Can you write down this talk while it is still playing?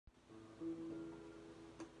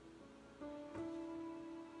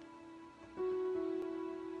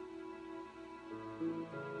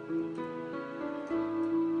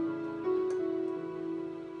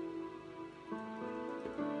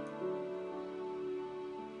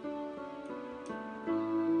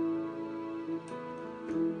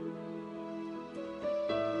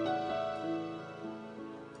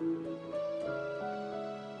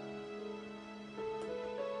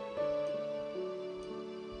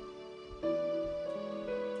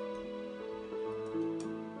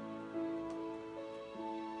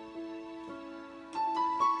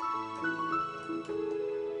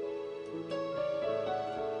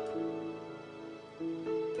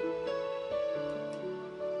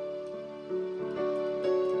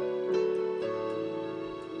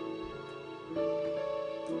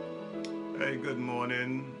good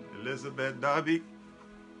morning, Elizabeth Darby.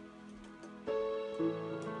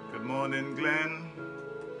 Good morning, Glenn.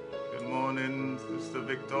 Good morning, Sister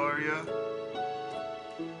Victoria.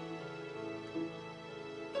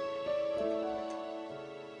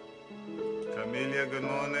 Camelia, good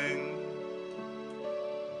morning.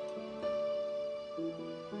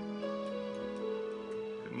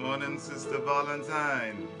 Good morning, Sister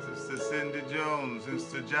Valentine, Sister Cindy Jones,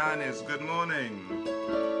 Sister Janice, good morning.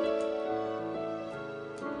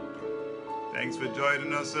 Thanks for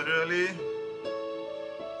joining us so early.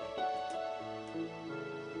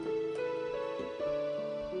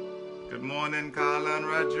 Good morning, Carla and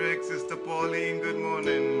Roderick, Sister Pauline, good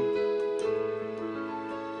morning.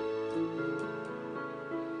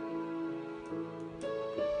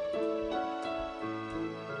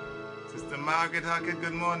 Sister Margaret Hackett,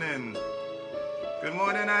 good morning. Good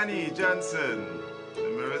morning, Annie Johnson.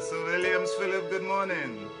 Marissa Williams Phillip, good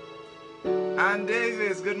morning. Ann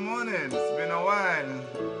Davis, good morning. It's been a while.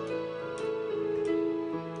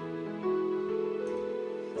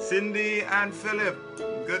 Cindy and Philip,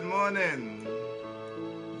 good morning.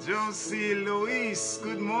 Josie Louise,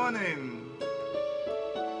 good morning.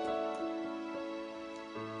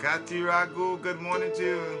 Kathy Ragu, good morning to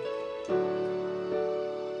you.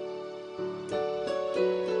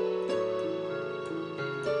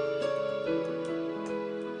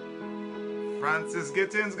 Francis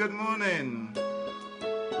Gittins, good morning.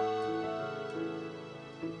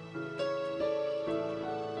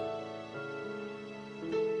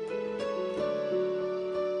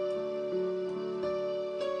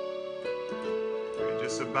 We're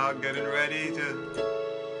just about getting ready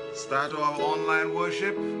to start our online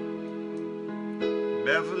worship.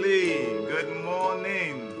 Beverly, good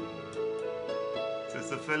morning.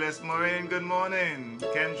 Sister Phyllis Maureen, good morning.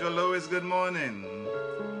 Kendra Lewis, good morning.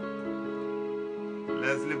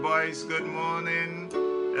 Leslie Boyce, good morning.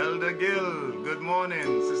 Elder Gill, good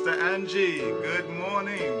morning. Sister Angie, good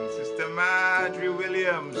morning. Sister Marjorie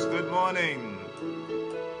Williams, good morning.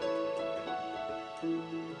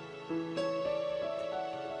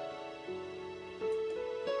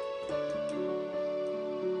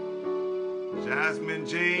 Jasmine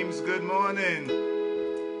James, good morning.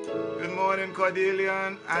 Good morning,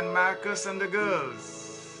 Cordelia and Marcus and the girls.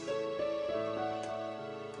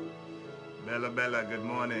 Bella, good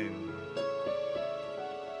morning.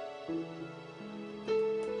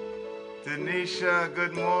 Tanisha,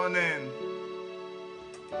 good morning.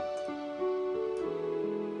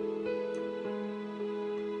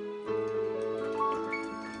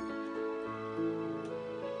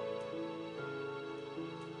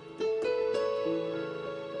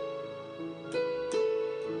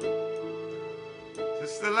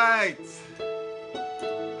 Sister Light,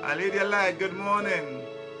 Lydia Light, good morning.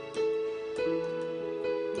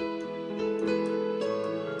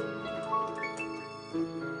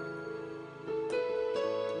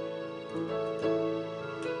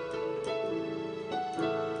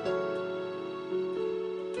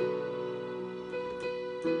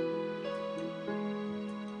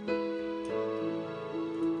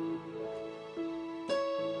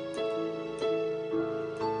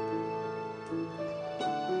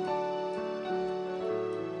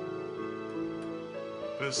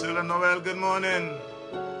 Priscilla Noel, good morning.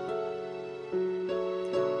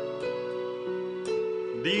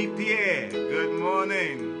 DPA, good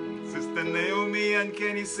morning. Sister Naomi and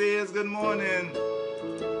Kenny says good morning.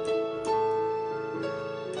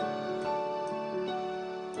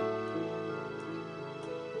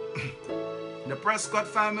 The Prescott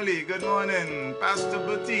family, good morning. Pastor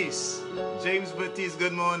Batiste, James Batiste,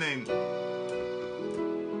 good morning.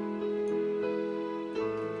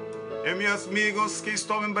 Meus amigos que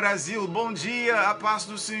estão em Brasil, bom dia, a paz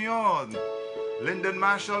do Senhor. Lyndon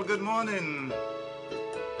Marshall, good morning.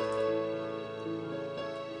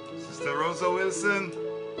 Sister Rosa Wilson,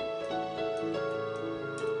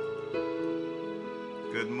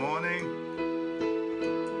 good morning.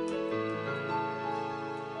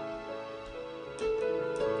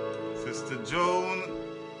 Sister Joan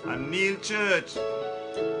and Neil Church,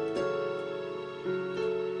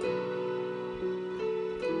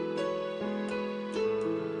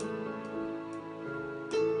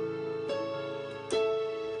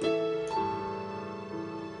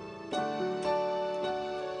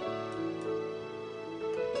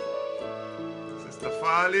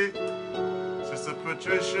 Sister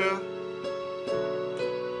Patricia,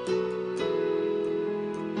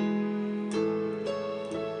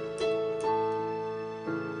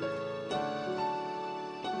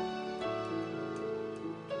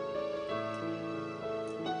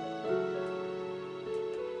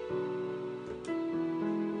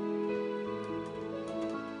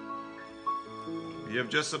 You have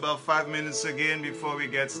just about 5 minutes again before we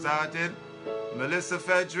get started. Melissa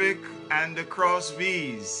Frederick and the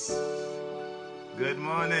Crosbys. Good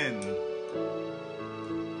morning.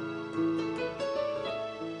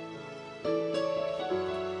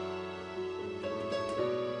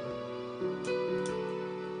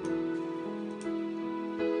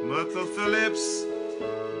 Myrtle Phillips,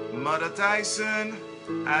 Mother Tyson,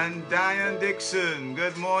 and Diane Dixon.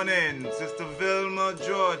 Good morning. Sister Vilma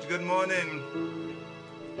George, good morning.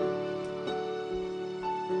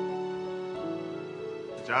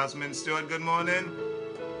 Jasmine Stewart, good morning.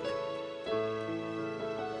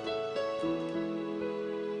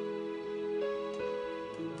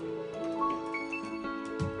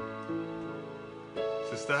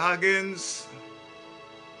 Sister Huggins,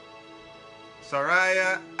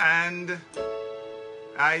 Soraya, and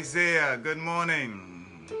Isaiah, good morning.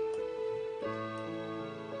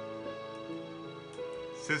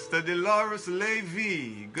 Sister Dolores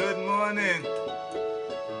Levy, good morning.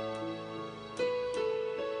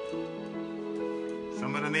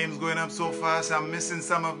 Some of the names going up so fast, I'm missing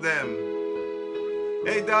some of them.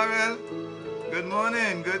 Hey Darrell, good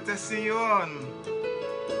morning, good to see you on.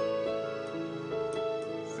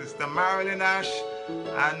 Sister Marilyn Ash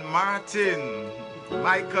and Martin,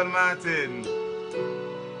 Michael Martin.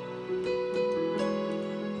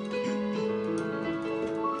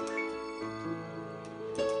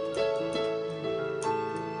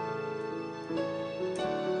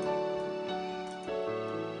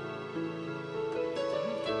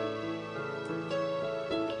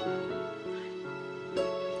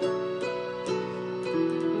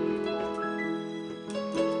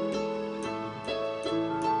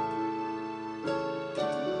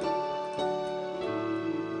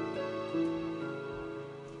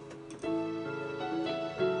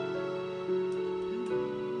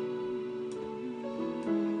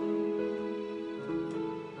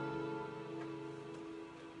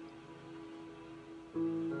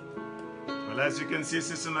 As you can see,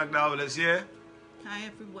 Sister McDowell is here. Hi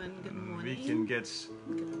everyone, good morning. We can get,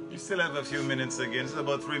 we still have a few minutes again, it's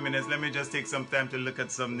about 3 minutes. Let me just take some time to look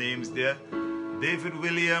at some names there. David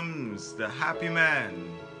Williams, the happy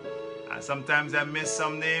man. Sometimes I miss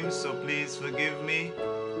some names, so please forgive me.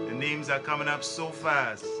 The names are coming up so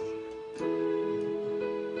fast. See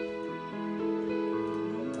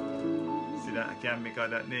that? I can't make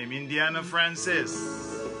out that name. Indiana Francis.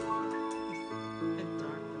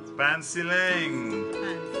 Pansy Lang,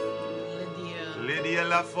 Lydia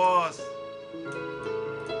LaForce,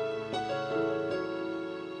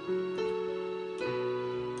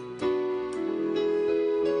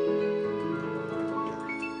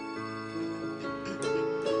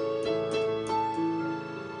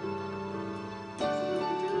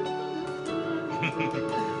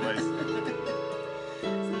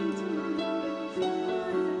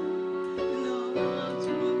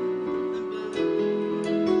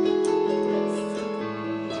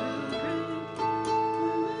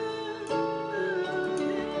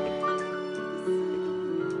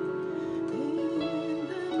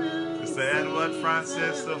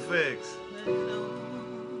 Francis Sofix,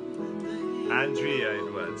 Andrea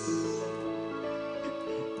Edwards,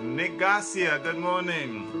 Nick Garcia, good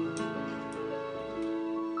morning.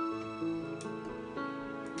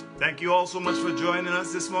 Thank you all so much for joining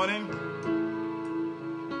us this morning.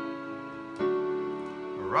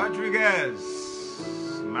 Rodriguez,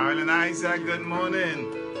 Marilyn Isaac, good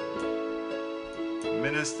morning.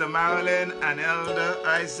 Minister Marilyn and Elder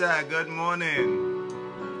Isaac, good morning.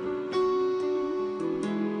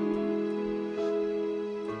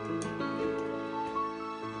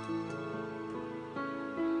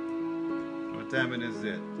 Time is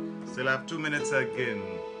it? Still have 2 minutes again.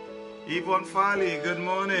 Yvonne Farley, good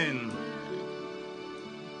morning.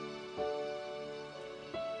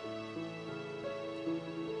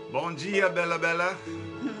 Bon dia, Bella Bella.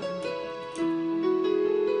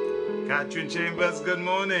 Catherine Chambers, good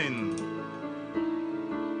morning.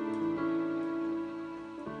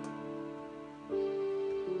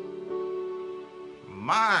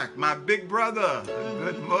 Mark, my big brother,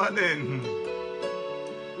 good morning.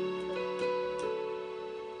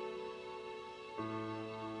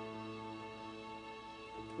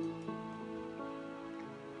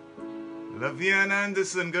 Lavian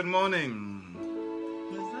Anderson, good morning.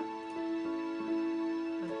 What's that?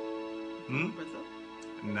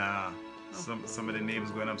 Nah, some of the names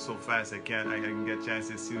going up so fast I can get a chance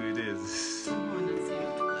to see who it is.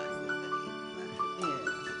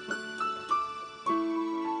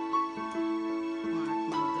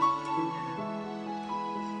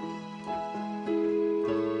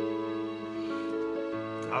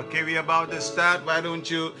 Okay, we're about to start. Why don't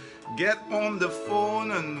you Get on the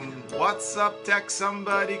phone and WhatsApp, text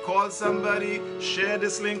somebody, call somebody, share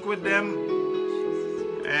this link with them.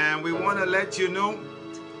 And we want to let you know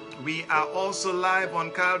we are also live on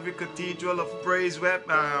Calvary Cathedral of Praise web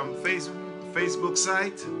Facebook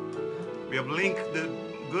site. We have linked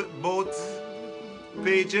both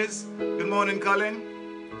pages. Good morning, Colin.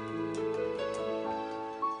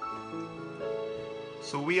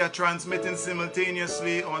 So we are transmitting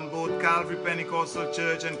simultaneously on both Calvary Pentecostal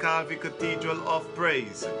Church and Calvary Cathedral of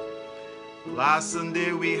Praise. Last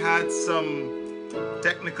Sunday we had some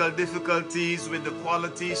technical difficulties with the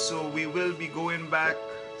quality, so we will be going back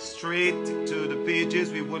straight to the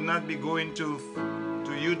pages. We will not be going to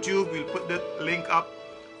YouTube. We'll put the link up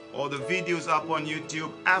or the videos up on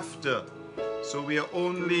YouTube after. So we are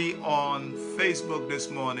only on Facebook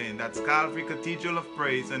this morning. That's Calvary Cathedral of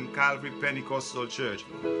Praise and Calvary Pentecostal Church.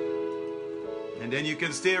 And then you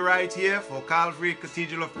can stay right here for Calvary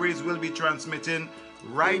Cathedral of Praise. We'll be transmitting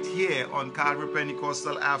right here on Calvary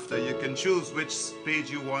Pentecostal after. You can choose which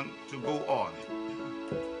page you want to go on.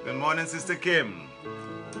 Good morning, Sister Kim.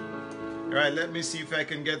 All right, let me see if I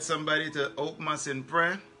can get somebody to open us in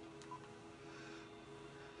prayer.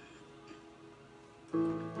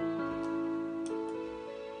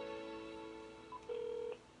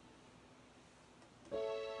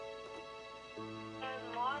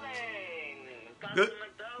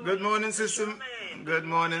 Good morning, Sister. Good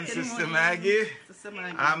morning, Sister Maggie.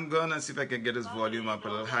 I'm gonna see if I can get this volume up a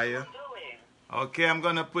little higher. Okay, I'm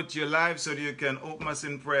gonna put you live so that you can open us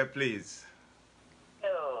in prayer, please.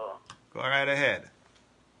 Hello. Go right ahead.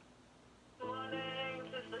 Good morning,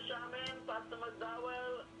 Sister Shaman, Pastor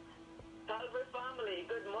McDowell, Calvary family.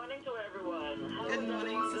 Good morning to everyone. How Good is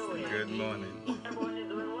morning, everyone Sister doing? Good morning. Everyone is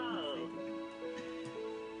doing well.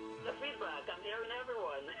 The feedback, I'm hearing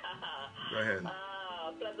everyone. Go ahead.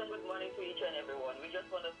 Pleasant good morning to each and everyone. We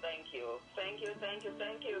just want to thank you. Thank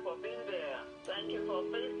you for being there. Thank you for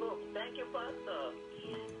Facebook. Thank you, Pastor.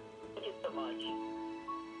 Thank you so much.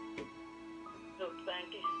 So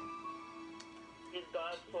thank you. It's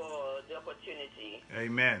God for the opportunity.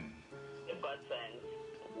 Amen. Give God thanks.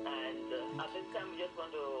 And at this time, I just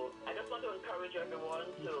want to encourage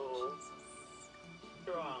everyone to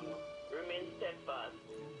strong, remain steadfast.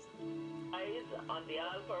 Eyes on the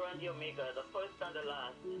Alpha and the Omega, the first and the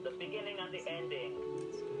last, the beginning and the ending.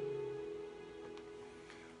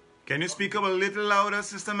 Can you speak up a little louder,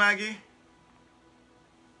 Sister Maggie?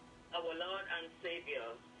 Our Lord and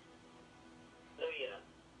Savior. Hallelujah.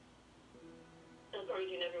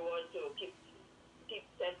 Encouraging everyone to keep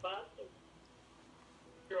steadfast,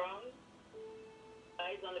 strong,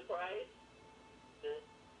 eyes on the prize,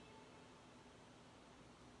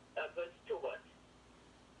 a good steward.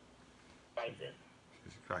 Prices.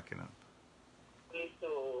 She's cracking up. Please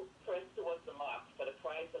to press towards the mark for the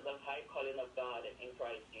prize of the high calling of God in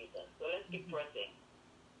Christ Jesus. So let's keep pressing.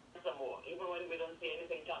 Some more. Even when we don't see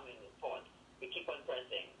anything coming forth, we keep on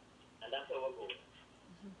pressing. And that's how we're going.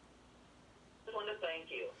 I just want to thank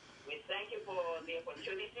you. We thank you for the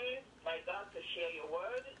opportunity, my God, to share your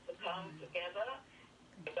word, to come together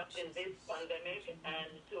in this pandemic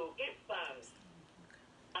and to give thanks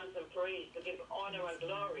and praise, to give honor and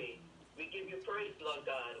glory. We give you praise, Lord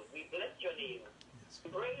God. We bless your name.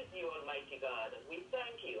 We praise you, Almighty God. We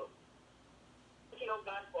thank you. Thank you, oh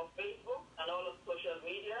God, for Facebook and all of social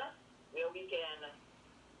media where we can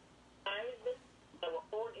find our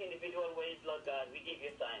own individual ways, Lord God. We give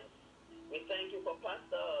you thanks. We thank you for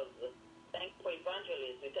pastors. Thank you for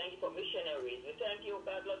evangelists. We thank you for missionaries. We thank you, oh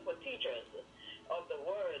God, Lord, for teachers of the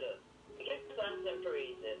word. We give you thanks and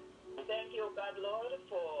praise. We thank you, oh God, Lord,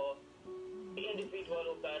 for the individual,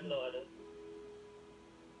 oh God, Lord,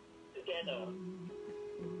 together.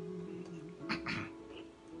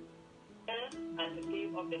 And to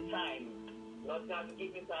give of the time, Lord God, we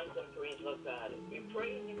give you thanks and praise, Lord God. We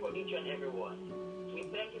praise you for each and every one. We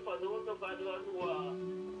thank you for those, oh God, Lord, who are,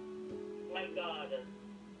 my God,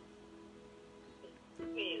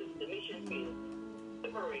 the mission field,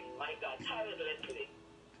 delivering, my God, tirelessly.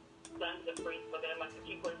 Thanks and praise for them and to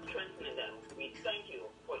keep on strengthening them. We thank you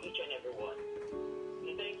for each and every one.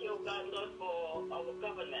 We thank you, God, Lord, for our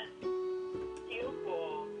government. Thank you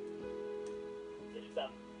for this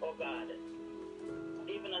stuff, oh God.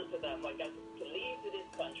 Even unto them, my God, to lead to this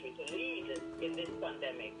country, to lead in this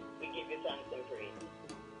pandemic. We give you thanks and praise.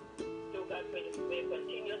 So God, may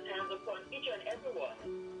continuous hands upon each and every one.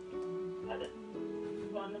 God,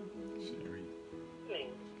 one thing.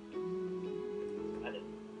 God,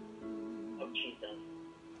 of Jesus.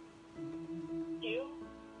 Thank you,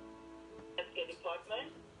 SK Department.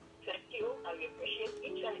 Thank you, and we appreciate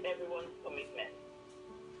each and everyone's commitment.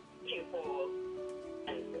 Thank you for,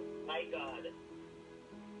 and my God.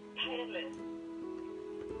 Tireless.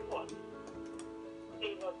 What?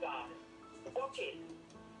 Save of God. Walk it.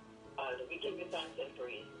 God, we give you thanks and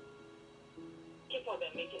praise. Keep on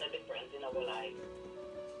making a difference in our lives.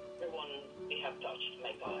 Everyone we have touched,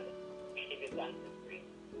 my God. We give you thanks and praise.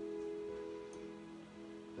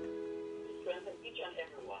 Strengthen each and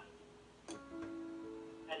every one.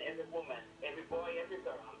 And every woman, every boy, every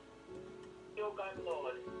girl. Oh God,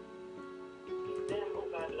 Lord. Give them, oh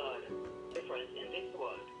God, Lord, difference in this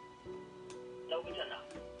world. No, it's enough.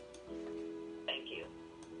 Thank you.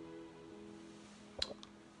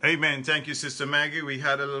 Amen. Thank you, Sister Maggie. We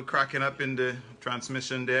had a little cracking up in the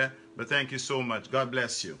transmission there, but thank you so much. God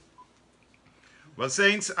bless you. Well,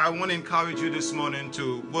 saints, I want to encourage you this morning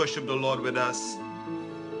to worship the Lord with us.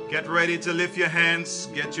 Get ready to lift your hands.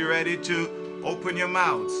 Get you ready to open your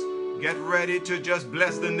mouths. Get ready to just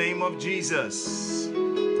bless the name of Jesus.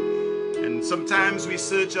 And sometimes we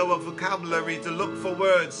search our vocabulary to look for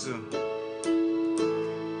words,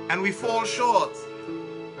 and we fall short.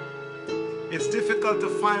 It's difficult to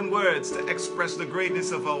find words to express the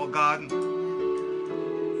greatness of our God.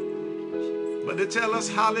 But to tell us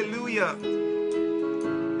hallelujah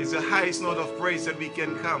is the highest note of praise that we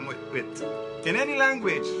can come with in any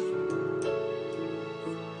language.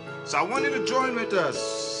 So I want you to join with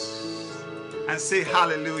us and say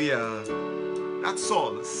hallelujah. That's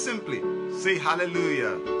all. Simply say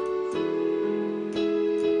hallelujah.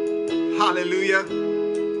 Hallelujah.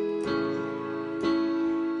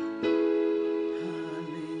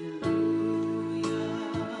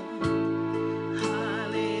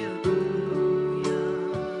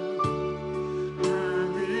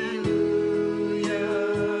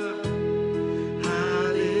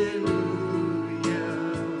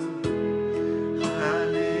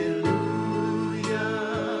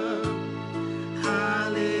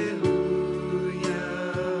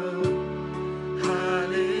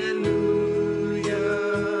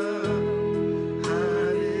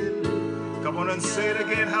 Say it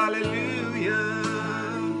again, hallelujah.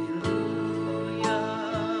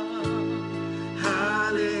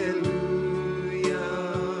 Hallelujah.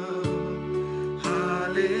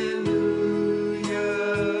 Hallelujah.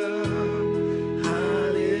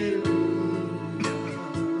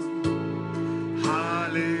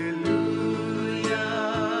 Hallelujah.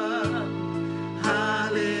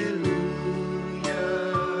 Hallelujah.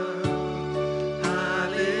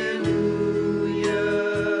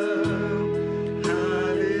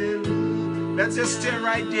 Hallelujah. Let's just stay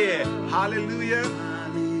right there. Hallelujah.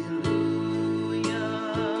 Hallelujah.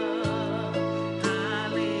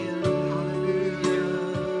 Hallelujah.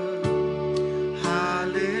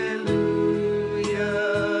 Hallelujah.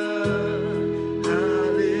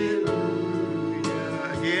 Hallelujah.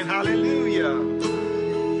 Again, hallelujah.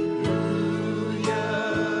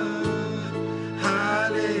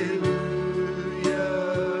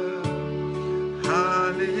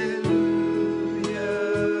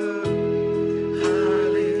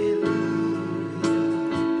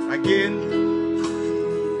 Again,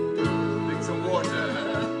 drink some water.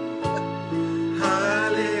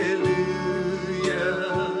 Hallelujah.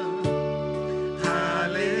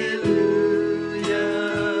 Hallelujah.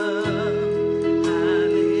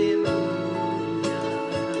 Hallelujah.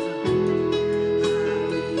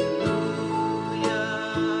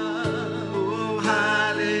 Oh,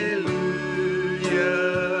 hallelujah.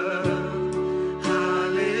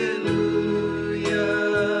 Hallelujah.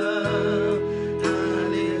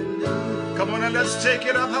 Come on and let's take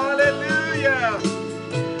it up. Hallelujah.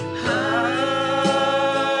 Hallelujah.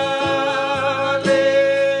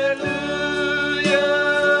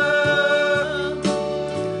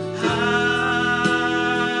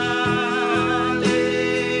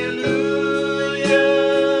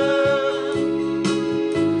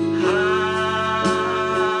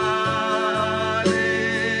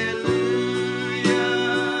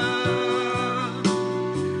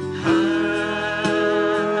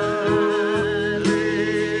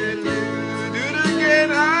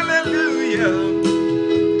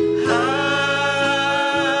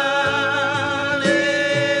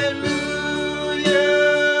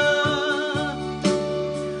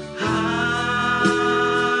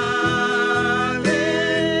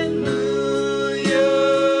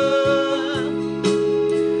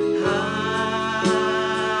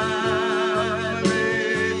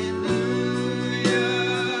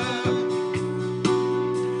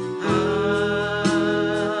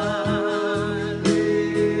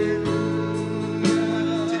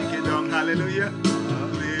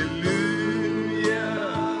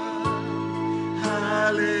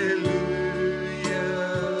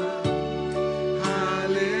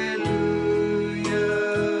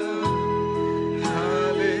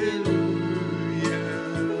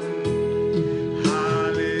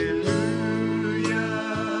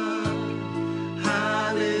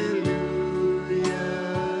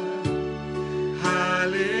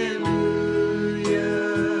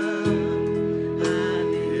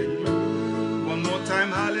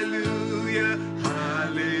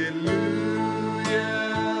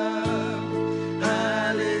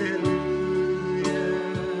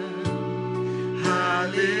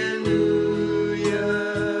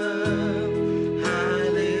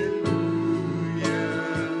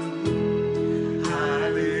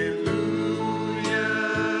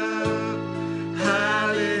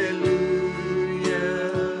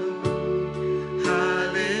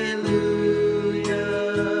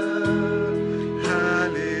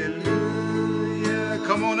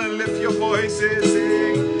 lift your voices,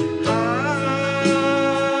 sing.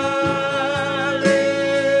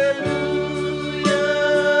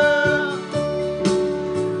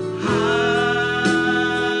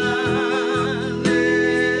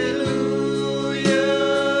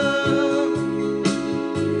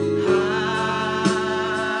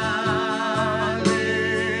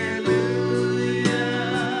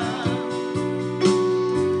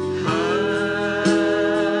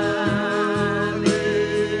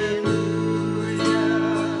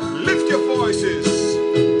 Lift your voices.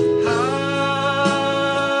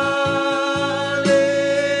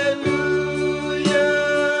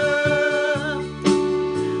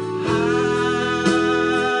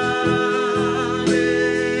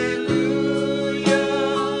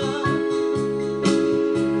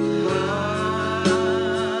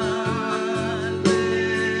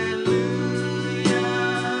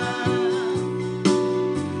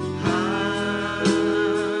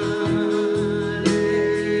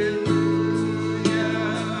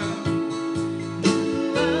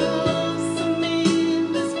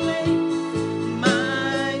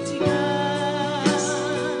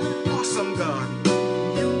 Awesome God.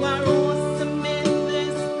 You are awesome in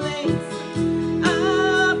this place,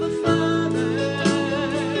 Abba Father.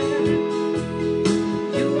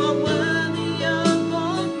 You are worthy of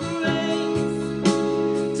all praise.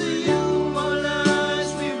 To you all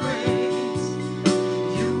eyes we raise.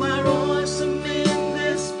 You are awesome in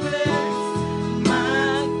this place,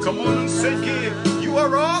 mighty Come on and say it. You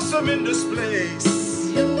are awesome in this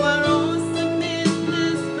place. You are awesome in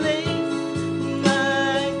this place,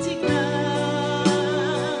 mighty God.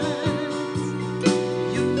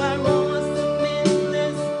 You are awesome in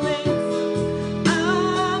this place,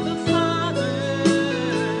 Abba Father.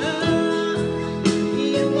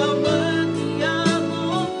 You are worthy of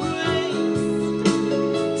all praise.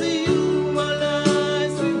 To you all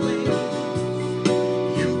eyes we raise.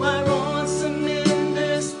 You are awesome in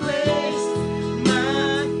this place,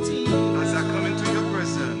 mighty As I come into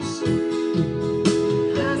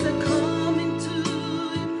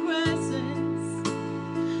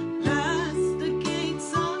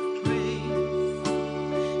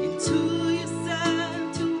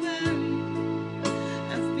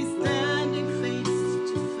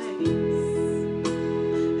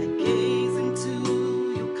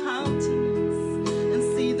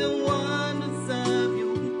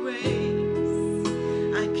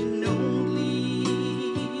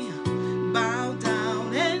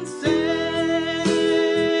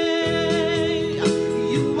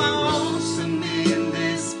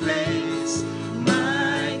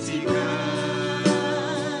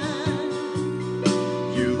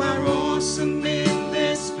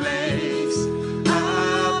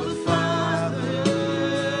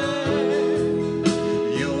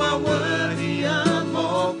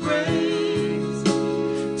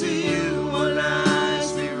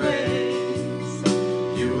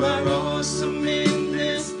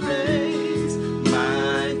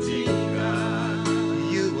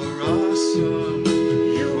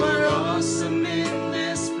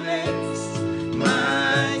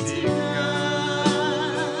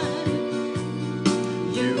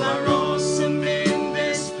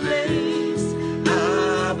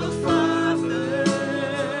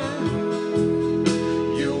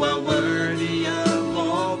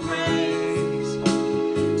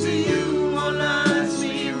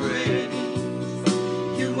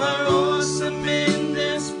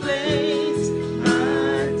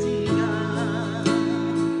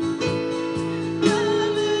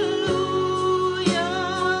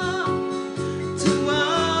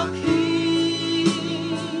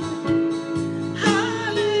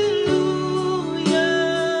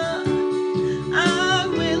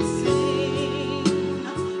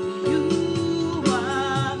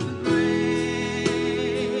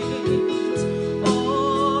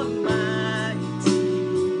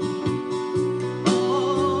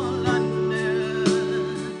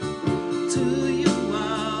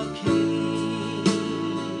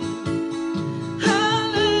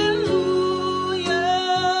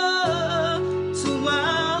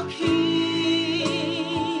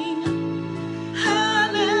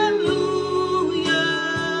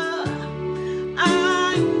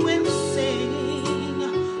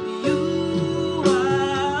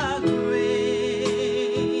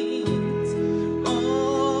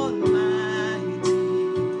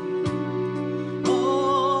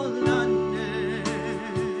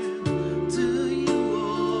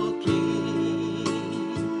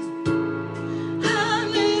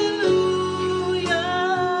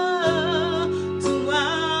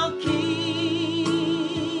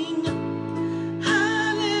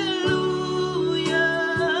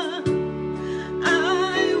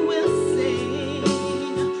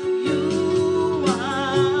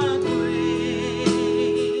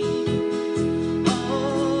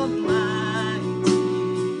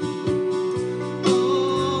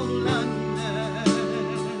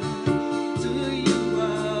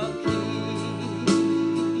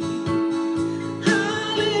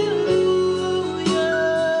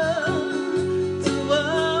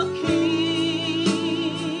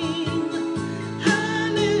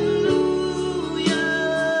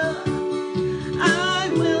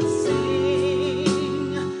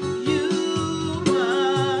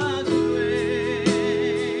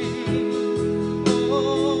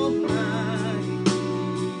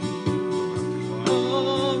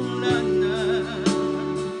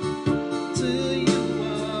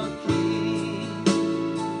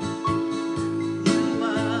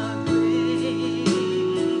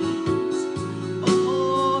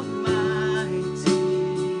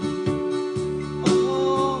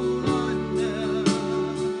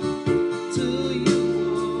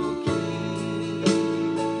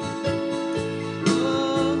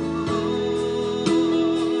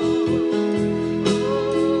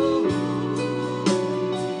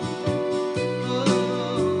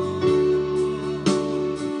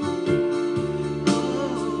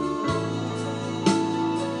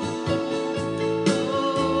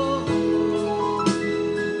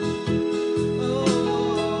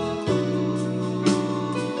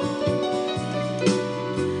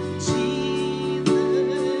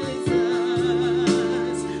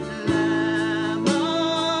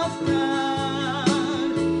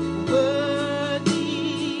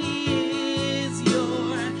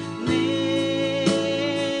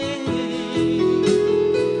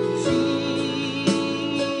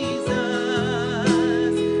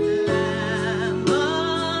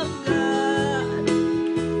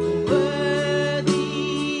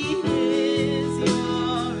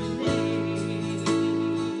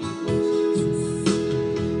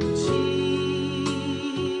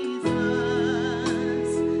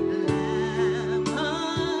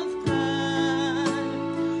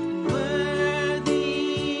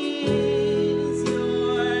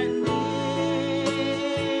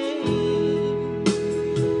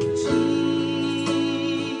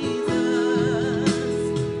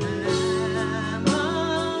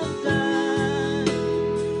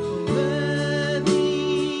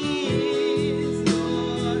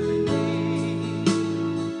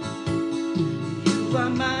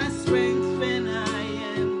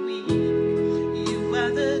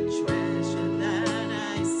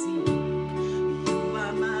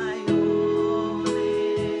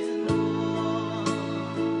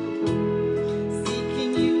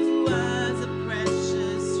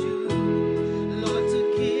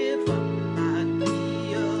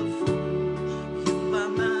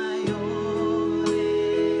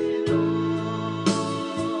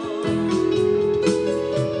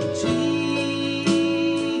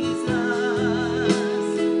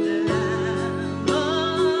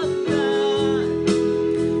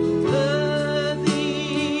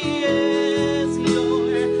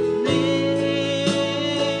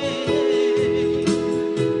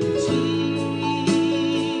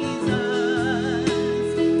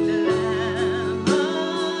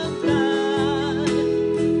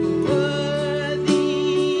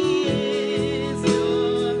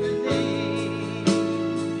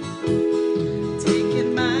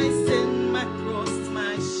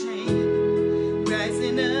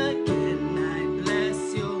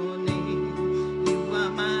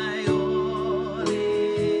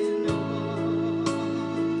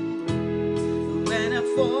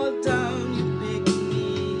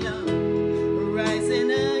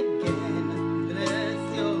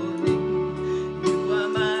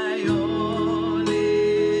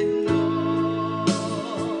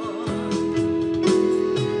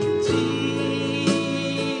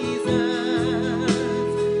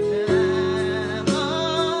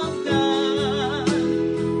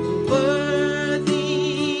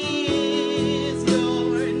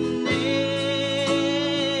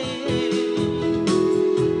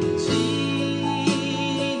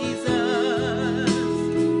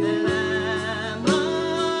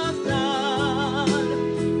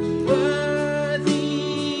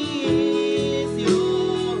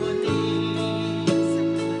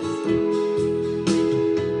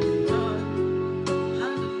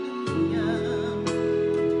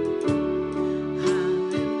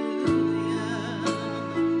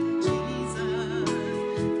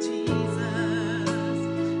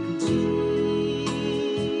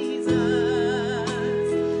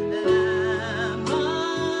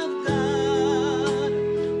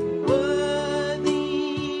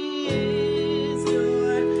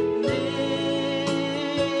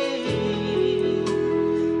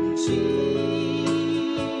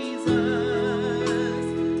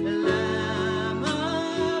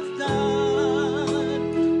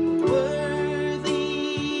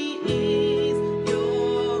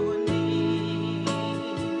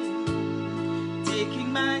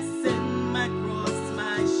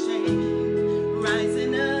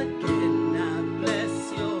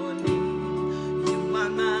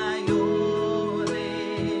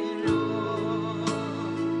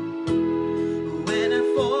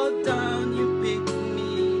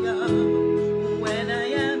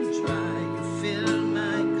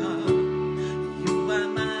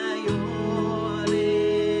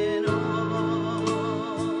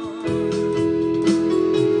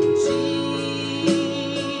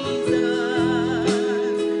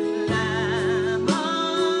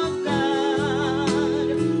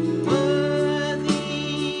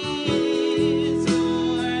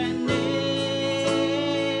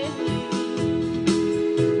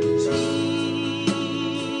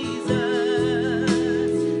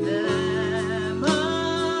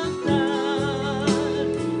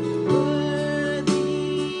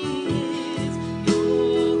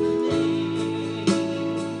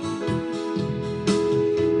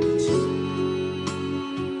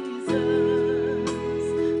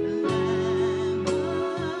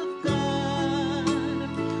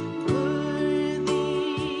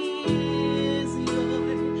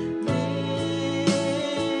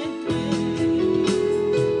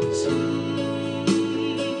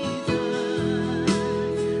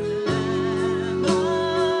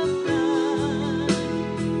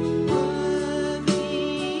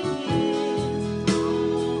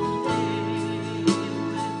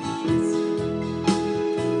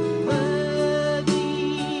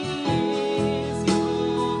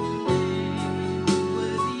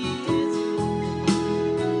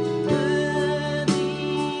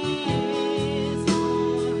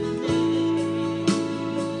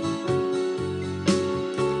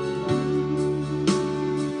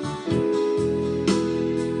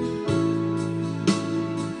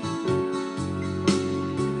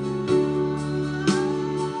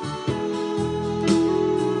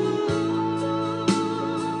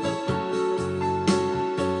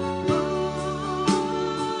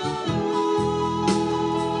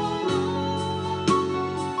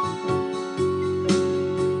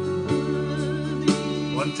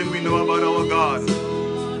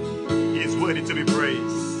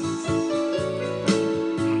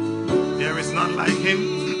like him,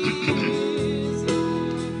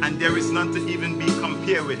 and there is none to even be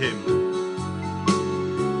compared with him.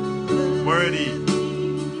 Worthy,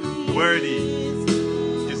 worthy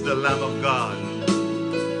is the Lamb of God.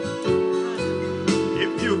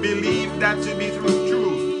 If you believe that to be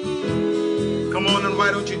true, come on, and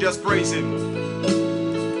why don't you just praise him?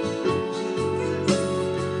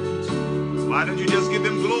 Why don't you just give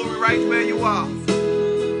him glory right where you are?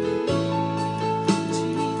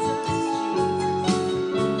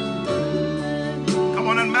 Come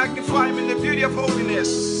on and magnify him in the beauty of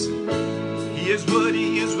holiness. He is worthy,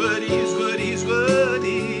 he is worthy, he is worthy, he is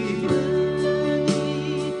worthy.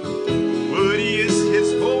 Worthy is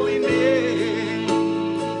his holy name.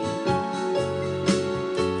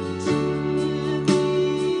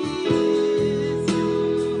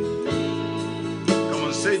 Come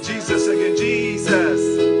on, say Jesus again, Jesus.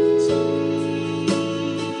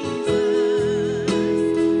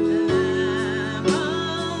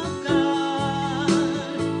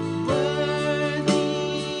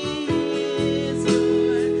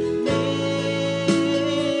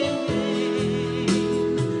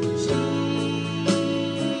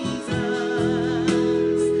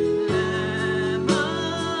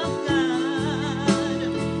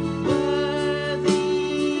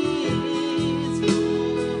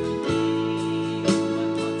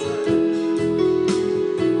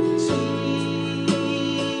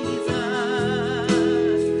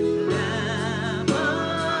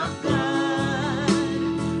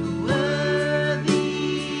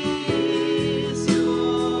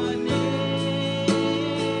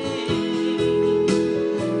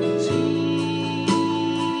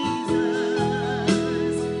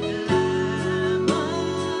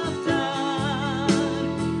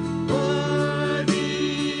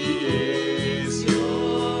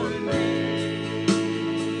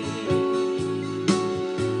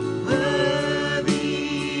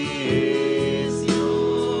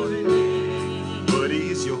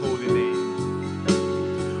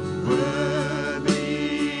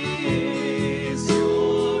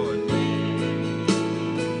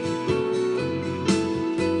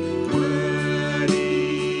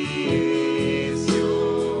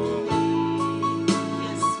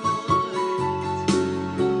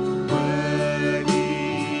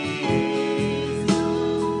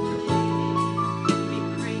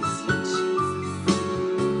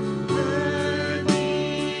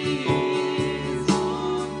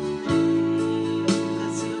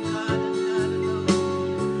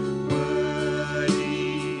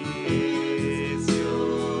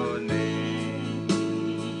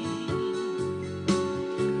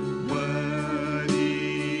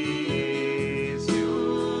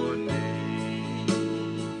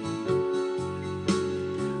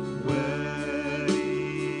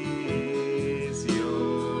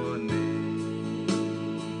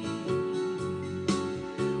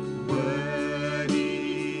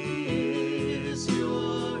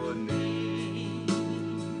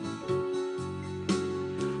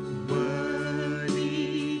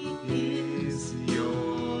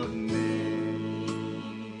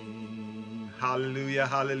 Hallelujah,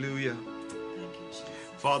 hallelujah.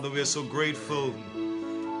 Father, we're so grateful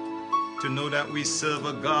to know that we serve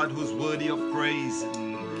a God who's worthy of praise,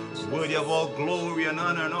 worthy of all glory and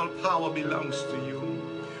honor, and all power belongs to you.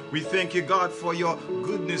 We thank you, God, for your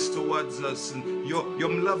goodness towards us, and your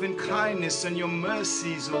loving kindness and your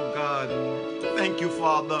mercies, oh God. Thank you,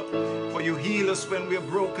 Father, for you heal us when we're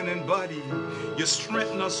broken in body. You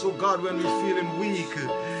strengthen us, oh God, when we're feeling weak.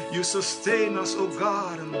 You sustain us, oh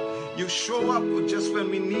God, and you show up just when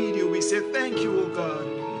we need you. We say thank you, oh God.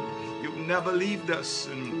 You've never left us,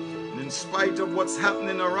 and in spite of what's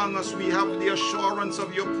happening around us, we have the assurance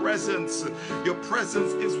of your presence. Your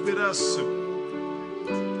presence is with us.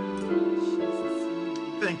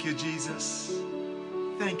 Thank you, Jesus.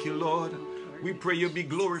 Thank you, Lord. We pray you be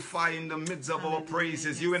glorified in the midst of our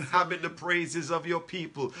praises. You inhabit the praises of your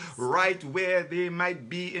people right where they might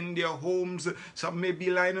be in their homes. Some may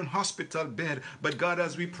be lying in hospital bed. But God,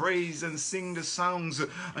 as we praise and sing the songs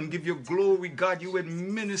and give you glory, God, you would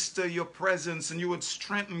minister your presence, and you would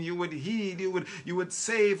strengthen, you would heal, you would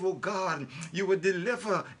save, oh God. You would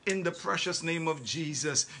deliver in the precious name of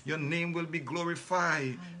Jesus. Your name will be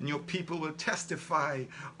glorified, and your people will testify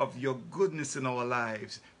of your goodness in our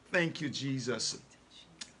lives. Thank you, Jesus.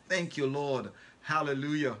 Thank you, Lord.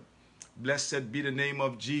 Hallelujah. Blessed be the name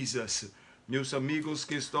of Jesus. Meus amigos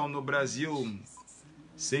que estão no Brasil,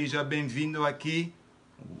 seja bem-vindo aqui,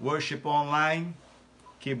 Worship Online.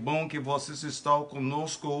 Que bom que vocês estão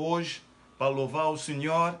conosco hoje para louvar o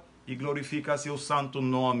Senhor e glorificar seu santo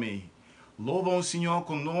nome. Louvam o Senhor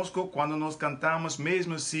conosco quando nós cantamos,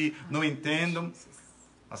 mesmo se não entendam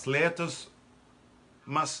as letras,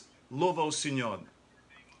 mas louva o Senhor.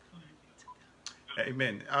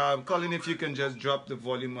 Amen. Colin, if you can just drop the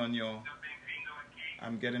volume on your...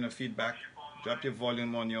 I'm getting a feedback. Drop your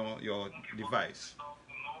volume on your device.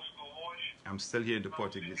 I'm still hearing the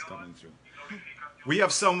Portuguese coming through. We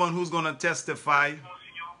have someone who's going to testify.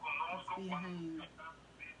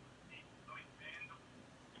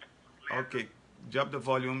 Okay, drop the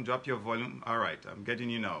volume, drop your volume. All right, I'm getting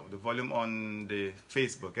you now. The volume on the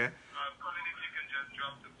Facebook, eh?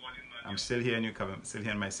 I'm still hearing you coming, still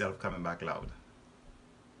hearing myself coming back loud.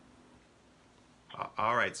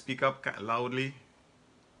 All right, speak up loudly.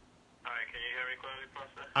 All right, can you hear me clearly,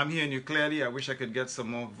 Pastor? I'm hearing you clearly. I wish I could get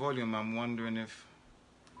some more volume. I'm wondering if...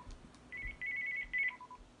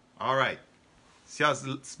 All right.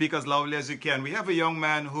 Just speak as loudly as you can. We have a young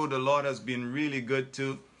man who the Lord has been really good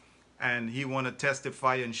to, and he want to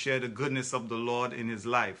testify and share the goodness of the Lord in his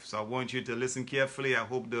life. So I want you to listen carefully. I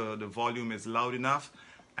hope the volume is loud enough,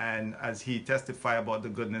 and as he testify about the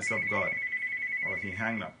goodness of God. Or he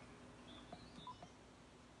hang up.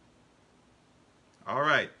 All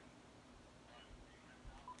right.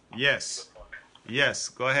 Yes. Yes,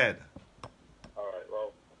 go ahead. All right,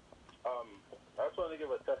 well, I just want to give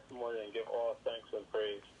a testimony and give all thanks and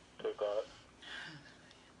praise to God.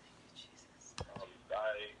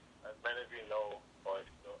 As many of you know, or if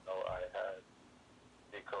you don't know, I had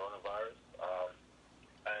the coronavirus,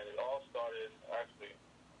 and it all started, actually,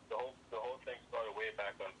 the whole thing started way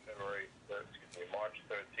back on March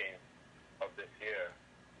 13th of this year.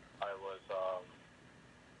 I was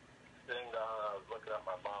sitting down, I was looking at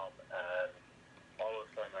my mom, and all of a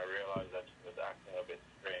sudden I realized that she was acting a bit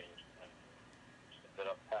strange, and she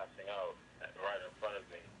ended up passing out right in front of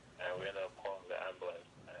me, and we ended up calling the ambulance,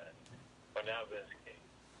 and when the ambulance came,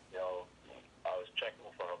 I was checking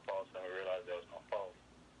for her pulse, and we realized there was no pulse.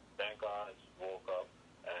 Thank God she woke up,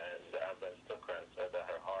 and the ambulance took her and said that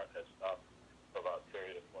her heart had stopped for about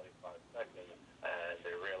 30 to 45 seconds, and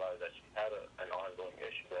they realized that she had an ongoing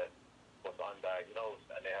issue that was undiagnosed,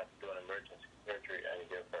 and they had to do an emergency surgery and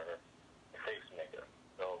give her a pacemaker.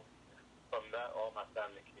 So from that, all my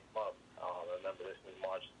family came up. Remember, this is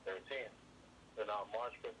March 13th. So now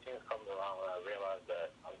March 15th comes around, and I realized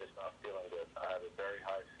that I'm just not feeling good. I had a very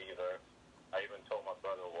high fever. I even told my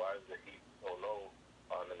brother, why is the heat so low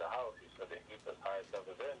in the house? He said the heat is high as it's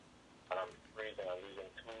ever been, and I'm freezing. I'm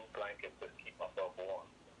using 2 blankets to keep myself warm.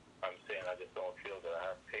 I'm saying I just don't feel good.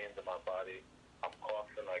 I have pains in my body. I'm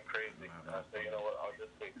coughing like crazy. And I said, you know what, I'll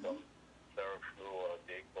just take some Theraflu or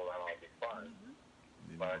Dayquil and I'll be fine.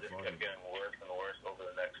 But I just kept getting worse and worse over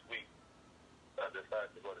the next week. So I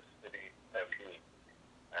decided to go to City MD.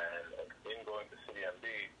 And in going to City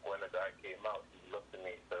MD, when the guy came out, he looked at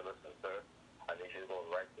me and said, listen, sir, I need you to go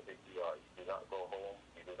right to the ER. You do not go home.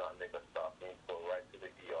 You do not make a stop. You need to go right to the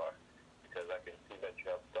ER because I can see that you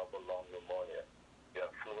have double lung pneumonia. You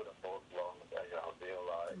have fluid in both lungs and your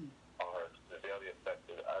alveoli are severely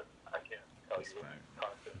affected. I can't tell you the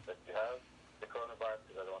contents that you have. The coronavirus,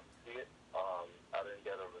 because I don't see it. I didn't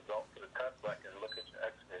get a result for the test, but I can look at your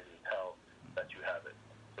x-rays and tell that you have it.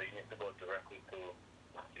 So you need to go directly to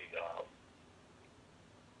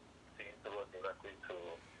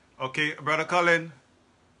Okay, Brother Colin.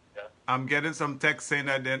 Yeah. I'm getting some text saying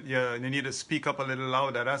that you need to speak up a little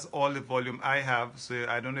louder. That's all the volume I have, so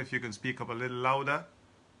I don't know if you can speak up a little louder.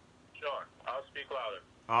 Sure, I'll speak louder.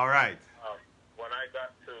 All right. When I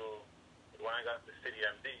got to City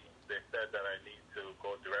MD, they said that I need to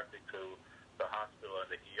go directly to the hospital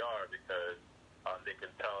and the ER because they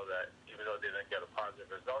can tell that even though they didn't get a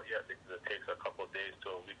positive result yet, because it takes a couple of days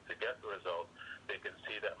to a week to get the result, they can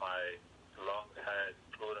see that my lungs had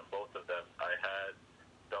fluid in both of them. I had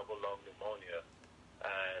double lung pneumonia,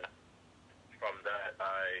 and from that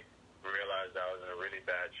I realized I was in a really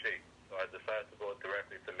bad shape. So I decided to go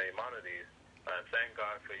directly to Maimonides, and thank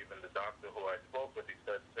God for even the doctor who I spoke with. He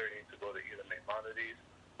said, sir, you need to go to either Maimonides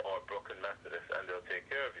or Brooklyn Methodist, and they'll take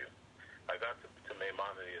care of you. I got to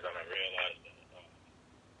Maimonides, and I realized that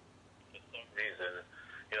for some reason,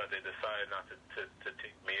 they decided not to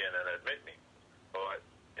take me in and admit me. But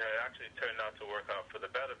it actually turned out to work out for the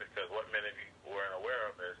better because what many of you weren't aware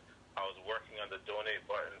of is I was working on the donate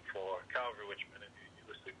button for Calvary, which many of you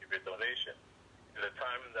used to give your donation. In the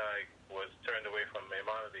time that I was turned away from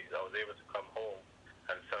Maimonides, I was able to come home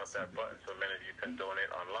and set up that button so many of you can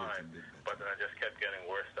donate online. But then I just kept getting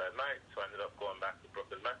worse that night, so I ended up going back to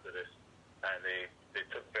Brooklyn Methodist, and they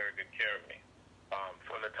took very good care of me.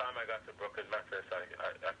 From the time I got to Brooklyn Methodist,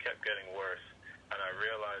 I kept getting worse, and I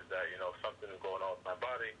realized that, something was going on with my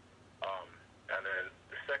body. And then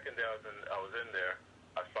the second day I was in there,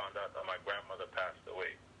 I found out that my grandmother passed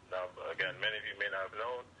away. Now, again, many of you may not have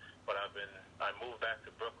known, but I moved back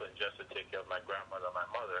to Brooklyn just to take care of my grandmother and my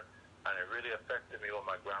mother, and it really affected me when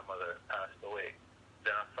my grandmother passed away.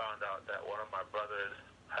 Then I found out that one of my brothers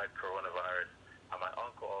had coronavirus, and my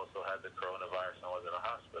uncle also had the coronavirus and was in a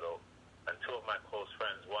hospital. And two of my close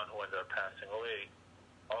friends, one who ended up passing away,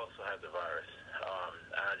 also had the virus.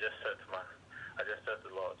 And I just said to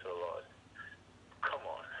the Lord, come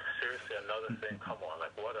on, seriously, another thing, come on,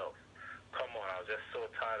 like what else? Come on, I was just so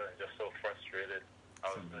tired and just so frustrated.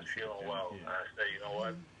 I wasn't feeling well. And I said, you know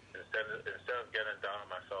what? Instead of getting down on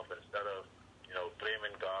myself, instead of,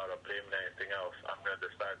 blaming God or blaming anything else, I'm going to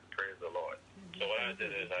decide to praise the Lord. So what I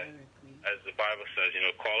did is as the Bible says,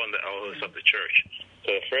 calling the elders of the church.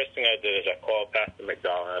 So the first thing I did is I called Pastor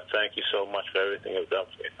McDowell, and I thank you so much for everything you've done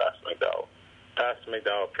for me, Pastor McDowell. Pastor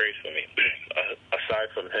McDowell prayed for me.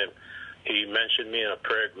 Aside from him, he mentioned me in a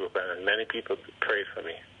prayer group, and many people prayed for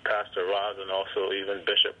me. Pastor Roz and also even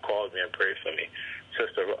Bishop called me and prayed for me.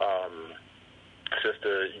 Sister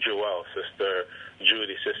Joelle, Sister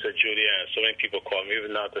Judy, Sister Julianne, so many people called me.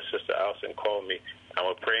 Even now, the Sister Alison called me and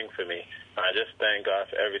were praying for me. And I just thank God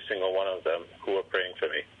for every single one of them who were praying for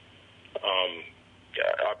me.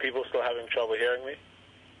 Are people still having trouble hearing me?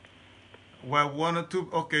 Well, one or two.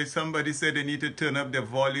 Okay, somebody said they need to turn up the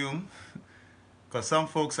volume because some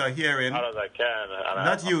folks are hearing. As I can.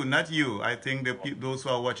 Not you. I think those who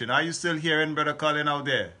are watching. Are you still hearing Brother Colin out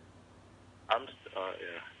there? Yeah.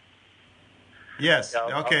 Yes.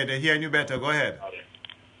 Yeah, okay, they're hearing you better. Go ahead.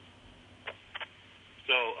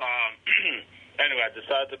 So, anyway, I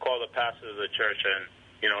decided to call the pastors of the church, and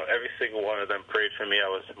every single one of them prayed for me.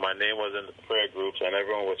 My name was in the prayer groups, and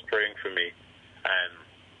everyone was praying for me. And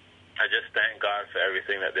I just thank God for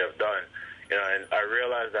everything that they've done. And I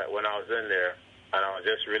realized that when I was in there, and I was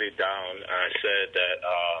just really down, and I said,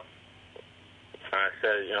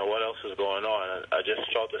 what else is going on? And I just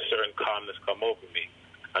felt a certain calmness come over me.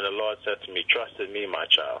 And the Lord said to me, trust in me, my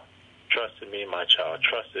child. Trust in me, my child.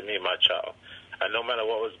 Trust in me, my child. And no matter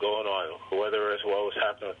what was going on, whether it's what was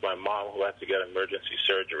happening with my mom who had to get emergency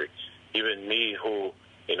surgery, even me who,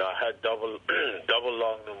 I had double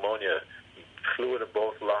lung pneumonia, fluid in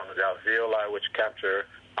both lungs, alveoli which capture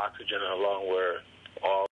oxygen in the lung where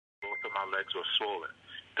both of my legs were swollen.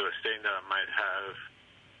 They were saying that I might have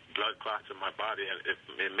blood clots in my body and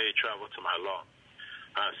it may travel to my lung.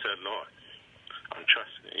 And I said, Lord, I'm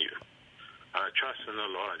trusting in you. And I trust in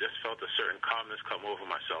the Lord. I just felt a certain calmness come over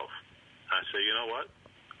myself. And I said, you know what?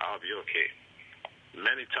 I'll be okay.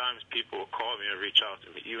 Many times people will call me and reach out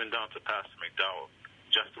to me, even down to Pastor McDowell.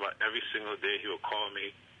 Just about every single day he will call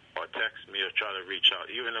me or text me or try to reach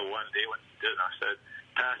out. Even the one day when he did, I said,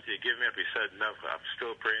 Pastor, you give me up. He said, never. I'm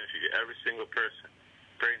still praying for you. Every single person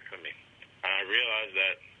praying for me. And I realized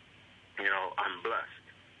that, I'm blessed.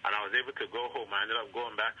 And I was able to go home. I ended up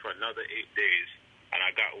going back for another 8 days, and I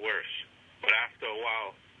got worse. But after a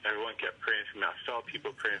while, everyone kept praying for me. I felt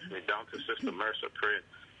people praying for me, down to Sister Mercer praying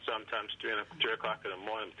sometimes 3 o'clock in the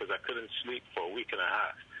morning because I couldn't sleep for a week and a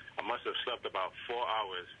half. I must have slept about 4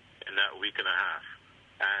 hours in that week and a half.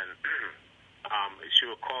 And she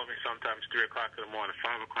would call me sometimes 3 o'clock in the morning,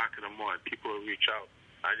 5 o'clock in the morning. People would reach out.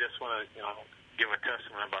 I just want to, give a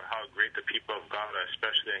testimony about how great the people of God are,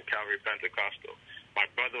 especially in Calvary Pentecostal. My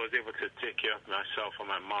brother was able to take care of myself and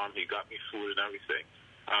my mom. He got me food and everything.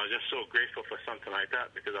 I was just so grateful for something like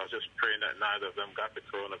that because I was just praying that neither of them got the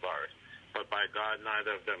coronavirus. But by God,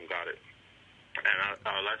 neither of them got it. And I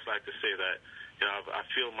would just like to say that, I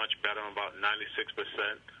feel much better. I'm about 96%.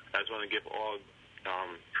 I just want to give all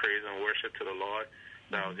praise and worship to the Lord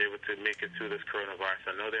that I was able to make it through this coronavirus.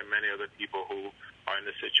 I know there are many other people who are in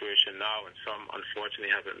this situation now, and some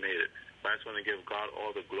unfortunately haven't made it. But I just want to give God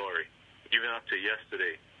all the glory. Even up to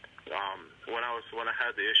yesterday, when I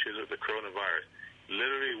had the issues with the coronavirus,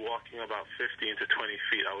 literally walking about 15 to 20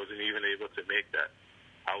 feet, I wasn't even able to make that.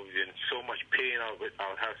 I was in so much pain. I would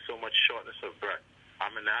have so much shortness of breath.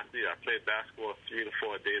 I'm an athlete. I play basketball 3 to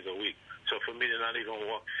 4 days a week. So for me to not even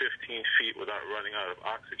walk 15 feet without running out of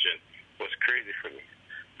oxygen was crazy for me.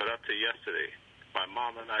 But up to yesterday, my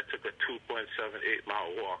mom and I took a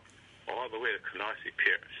 2.78-mile walk all the way to Canarsie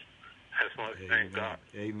Pierce. I just want to thank God.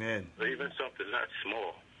 Amen. So even something that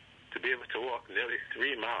small, to be able to walk nearly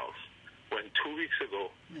 3 miles, when 2 weeks ago,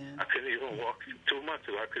 I couldn't even walk, 2 months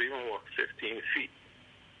ago, I couldn't even walk 15 feet.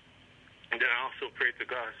 And then I also prayed to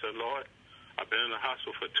God. I said, Lord, I've been in the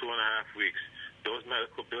hospital for 2.5 weeks. Those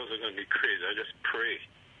medical bills are going to be crazy. I just pray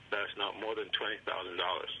that it's not more than $20,000.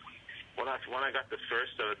 When I got the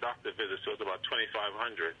first doctor visit, so it was about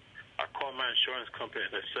 $2,500, I called my insurance company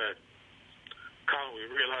and I said, Colin,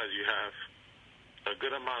 we realize you have a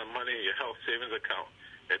good amount of money in your health savings account.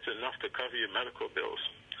 It's enough to cover your medical bills.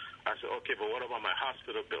 I said, okay, but what about my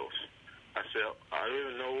hospital bills? I said, I don't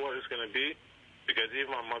even know what it's going to be because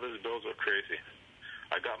even my mother's bills are crazy.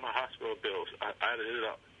 I got my hospital bills. I added it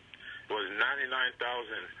up. It was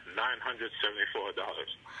 $99,974.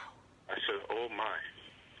 I said, oh my.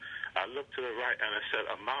 I looked to the right and I said,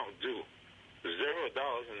 amount due, $0.00.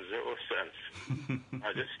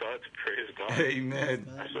 I just started to praise God. Amen.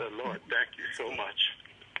 I said, Lord, thank you so much.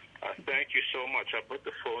 I thank you so much. I put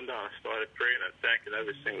the phone down and started praying and thanking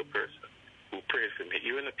every single person who prayed for me.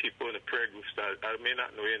 Even the people in the prayer groups that I may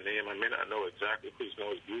not know your name, I may not know exactly who's in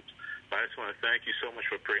those groups, but I just want to thank you so much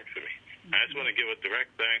for praying for me. I just want to give a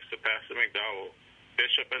direct thanks to Pastor McDowell,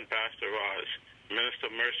 Bishop and Pastor Roz,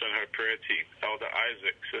 Minister Mercer and her prayer team, Elder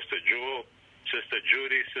Isaac, Sister Jewel, Sister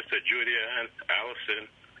Judy, Sister Judy Ann, Allison,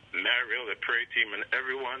 Mariel, the prayer team, and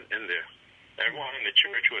everyone in there. Everyone in the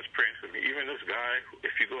church was praying for me. Even this guy,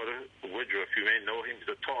 if you go to Woodruff, you may know him.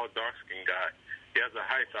 He's a tall, dark-skinned guy. He has a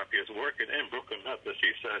high top. He was working in Brooklyn Methodist.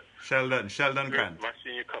 He said, Sheldon Grant. I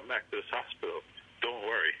seen you come back to this hospital. Don't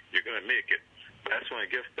worry. You're going to make it. But I just want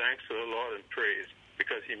to give thanks to the Lord and praise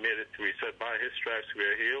because he made it through. He said, by his stripes we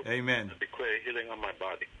are healed. Amen. I declare healing on my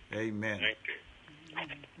body. Amen. Thank you.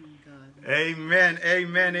 Amen,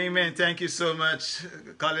 amen, amen. Thank you so much,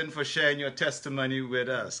 Colin, for sharing your testimony with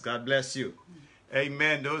us. God bless you.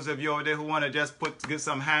 Amen. Those of you over there who want to just give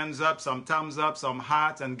some hands up, some thumbs up, some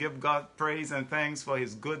hearts, and give God praise and thanks for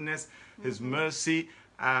his goodness, his mercy,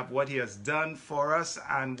 what he has done for us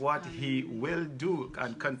and what he will do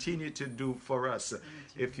and continue to do for us.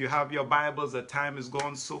 If you have your Bibles, the time is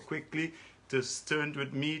gone so quickly. Just turn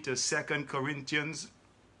with me to 2 Corinthians.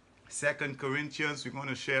 2 Corinthians, we're going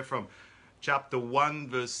to share from chapter 1,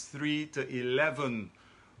 verse 3 to 11.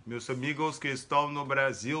 Meus amigos que estão no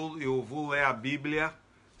Brasil, eu vou ler a Bíblia,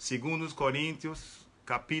 2 Coríntios,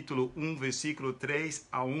 capítulo 1, versículo 3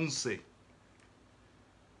 a 11.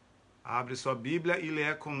 Abre sua Bíblia e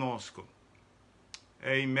leia conosco.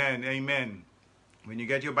 Amen, amen. When you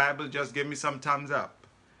get your Bible, just give me some thumbs up.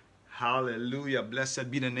 Hallelujah. Blessed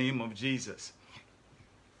be the name of Jesus.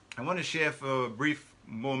 I want to share for a brief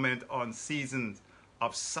moment on seasons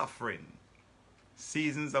of suffering.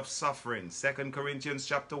 Seasons of suffering. 2 Corinthians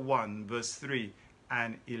chapter 1, verse 3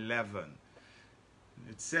 and 11.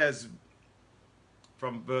 It says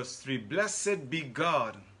from verse 3, Blessed be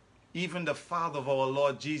God, even the Father of our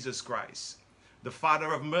Lord Jesus Christ, the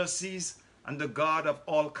Father of mercies and the God of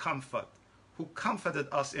all comfort, who comforted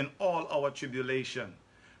us in all our tribulation,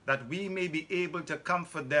 that we may be able to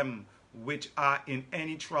comfort them which are in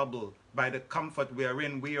any trouble by the comfort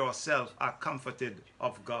wherein we ourselves are comforted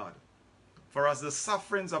of God. For as the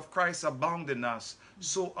sufferings of Christ abound in us,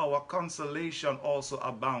 so our consolation also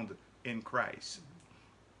abound in Christ.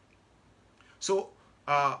 So,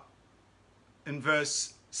 in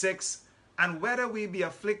verse 6, and whether we be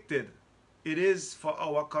afflicted, it is for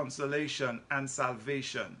our consolation and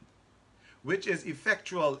salvation, which is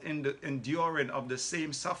effectual in the enduring of the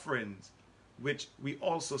same sufferings which we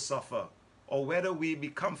also suffer, or whether we be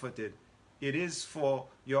comforted, it is for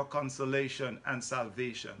your consolation and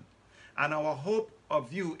salvation. And our hope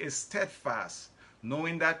of you is steadfast,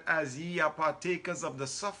 knowing that as ye are partakers of the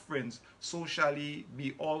sufferings, so shall ye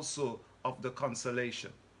be also of the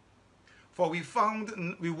consolation. For we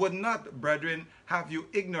found we would not, brethren, have you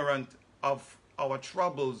ignorant of our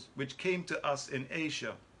troubles which came to us in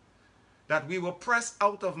Asia, that we were pressed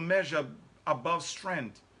out of measure above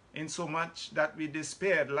strength, insomuch that we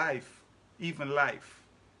despaired life, even life.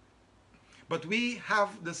 But we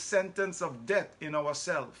have the sentence of death in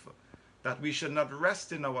ourselves, that we should not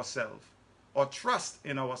rest in ourselves, or trust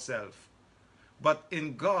in ourselves, but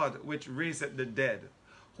in God which raiseth the dead,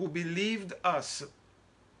 who believed us,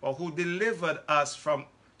 or who delivered us from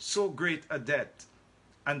so great a debt,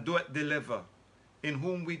 and doeth deliver, in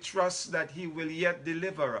whom we trust that he will yet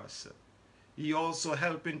deliver us. He also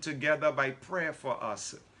helping together by prayer for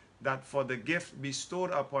us, that for the gift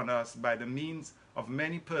bestowed upon us by the means of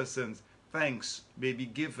many persons, thanks may be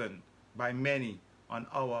given by many on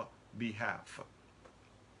our behalf.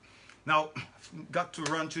 Now, I've got to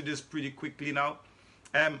run through this pretty quickly now.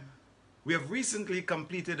 We have recently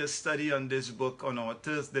completed a study on this book on our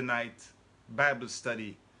Thursday night Bible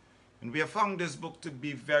study. And we have found this book to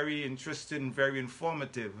be very interesting, very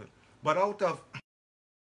informative. But out of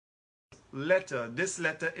this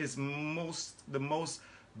letter is the most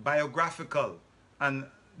biographical and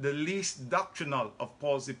the least doctrinal of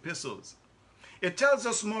Paul's epistles. It tells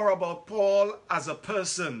us more about Paul as a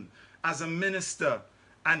person, as a minister,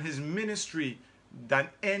 and his ministry than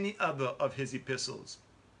any other of his epistles.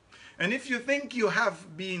 And if you think you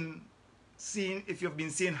have been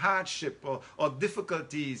seeing hardship or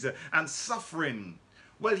difficulties and suffering.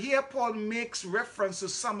 Well, here Paul makes reference to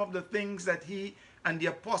some of the things that he and the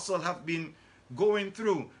apostle have been going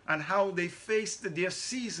through and how they faced their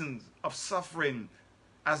seasons of suffering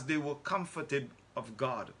as they were comforted of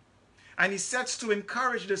God. And he sets to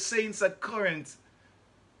encourage the saints at Corinth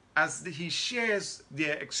as he shares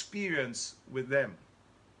their experience with them.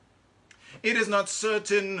 It is not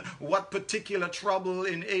certain what particular trouble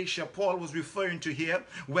in Asia Paul was referring to here,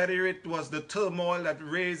 whether it was the turmoil that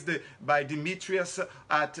raised by Demetrius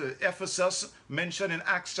at Ephesus, mentioned in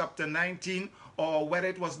Acts chapter 19, or whether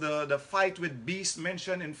it was the fight with beasts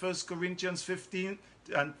mentioned in 1 Corinthians 15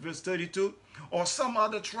 and verse 32, or some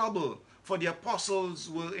other trouble, for the apostles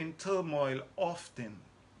were in turmoil often.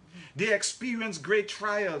 They experienced great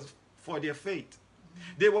trials for their faith.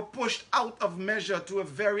 They were pushed out of measure to a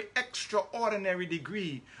very extraordinary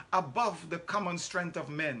degree above the common strength of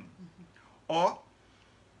men, or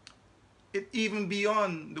even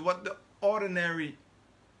beyond what the ordinary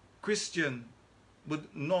Christian would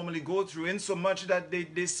normally go through, in so much that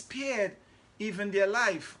they spared even their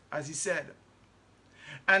life, as he said.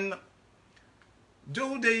 And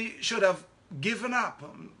though they should have given up,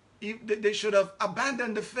 they should have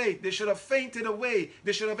abandoned the faith, they should have fainted away,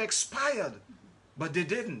 they should have expired, but they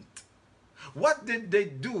didn't. What did they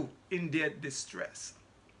do in their distress?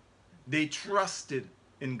 They trusted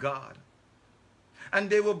in God. And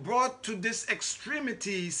they were brought to this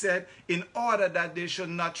extremity, he said, in order that they should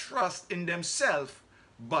not trust in themselves,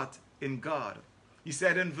 but in God. He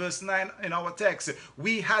said in verse 9 in our text,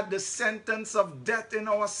 we had the sentence of death in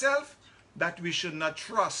ourselves, that we should not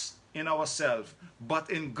trust in ourselves, but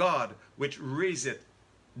in God, which raiseth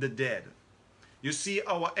the dead. You see,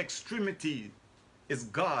 our extremity is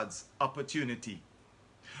God's opportunity.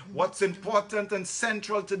 What's important and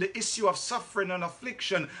central to the issue of suffering and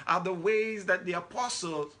affliction are the ways that the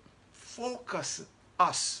apostles focus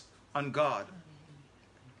us on God.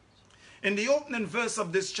 In the opening verse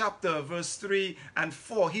of this chapter, verse 3 and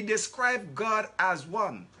 4, he described God as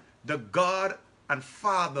one, the God and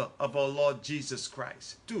Father of our Lord Jesus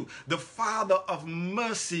Christ. 2, the Father of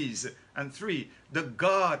mercies. And 3, the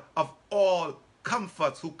God of all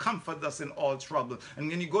comforts, who comforts us in all trouble. And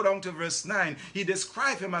when you go down to verse 9, he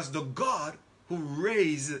described him as the God who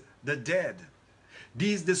raised the dead.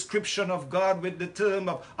 These description of God with the term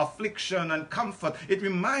of affliction and comfort, it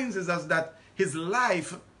reminds us that his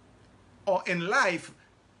life, or in life,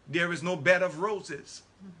 there is no bed of roses.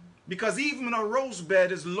 Because even a rose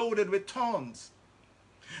bed is loaded with thorns.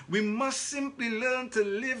 We must simply learn to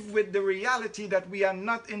live with the reality that we are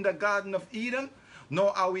not in the Garden of Eden,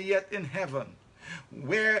 nor are we yet in heaven,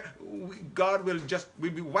 where God will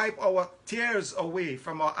wipe our tears away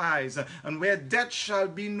from our eyes, and where death shall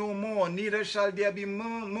be no more, neither shall there be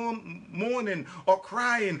mourning or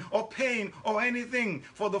crying or pain or anything,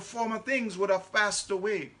 for the former things would have passed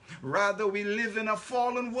away. Rather, we live in a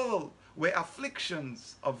fallen world where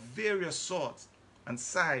afflictions of various sorts and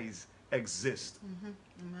size exist.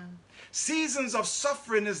 Amen. Seasons of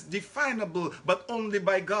suffering is definable, but only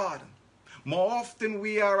by God. More often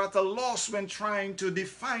we are at a loss when trying to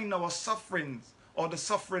define our sufferings or the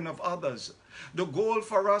suffering of others. The goal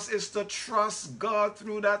for us is to trust God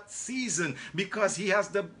through that season, because he has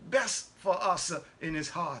the best for us in his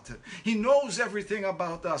heart. He knows everything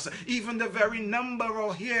about us. Even the very number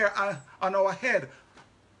of hair on our head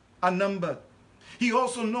are numbered. He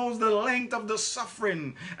also knows the length of the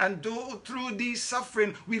suffering, and through these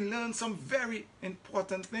suffering we learn some very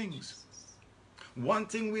important things. One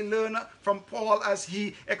thing we learn from Paul as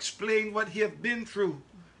he explained what he had been through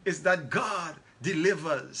is that God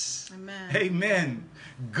delivers. Amen. Amen.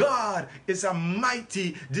 God is a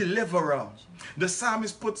mighty deliverer. The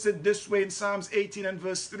psalmist puts it this way in Psalms 18 and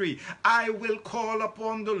verse 3. I will call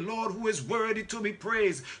upon the Lord who is worthy to be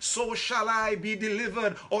praised. So shall I be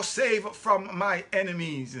delivered or saved from my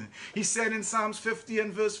enemies. He said in Psalms 50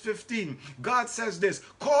 and verse 15, God says this,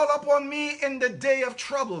 call upon me in the day of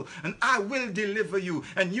trouble, and I will deliver you,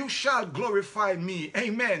 and you shall glorify me.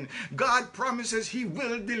 Amen. God promises he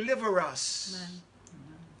will deliver us. Amen.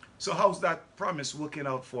 So how's that promise working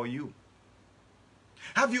out for you?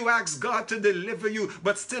 Have you asked God to deliver you,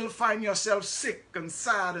 but still find yourself sick and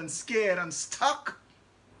sad and scared and stuck?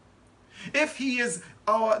 If he is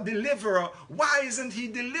our deliverer, why isn't he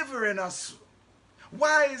delivering us?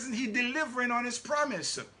 Why isn't he delivering on his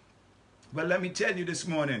promise? Well, let me tell you this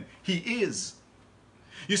morning, he is.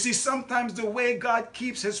 You see, sometimes the way God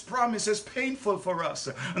keeps his promise is painful for us.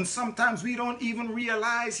 And sometimes we don't even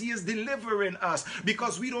realize he is delivering us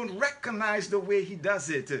because we don't recognize the way he does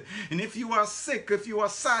it. And if you are sick, if you are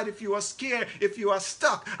sad, if you are scared, if you are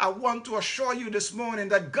stuck, I want to assure you this morning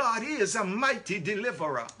that God is a mighty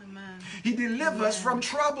deliverer. Amen. He delivers from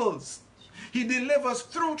troubles. He delivers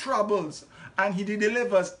through troubles. And he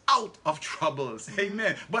delivers out of troubles.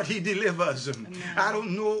 Amen. But he delivers. Amen. I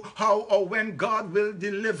don't know how or when God will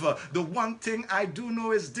deliver. The one thing I do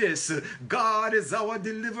know is this. God is our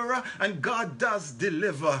deliverer and God does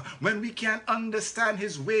deliver. When we can't understand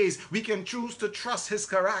his ways, we can choose to trust his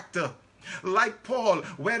character. Like Paul,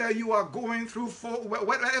 whatever you are going through,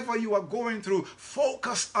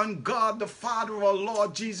 focus on God, the Father of our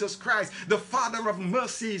Lord Jesus Christ, the Father of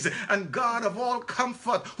mercies and God of all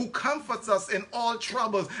comfort, who comforts us in all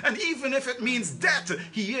troubles. And even if it means death,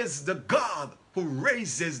 he is the God who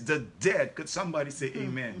raises the dead. Could somebody say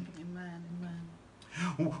amen?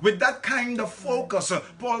 With that kind of focus,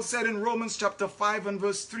 Paul said in Romans chapter 5 and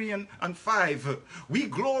verse 3 and 5, we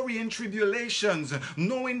glory in tribulations,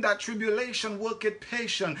 knowing that tribulation worketh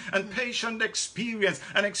patience, and patient experience,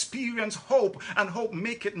 and experience hope, and hope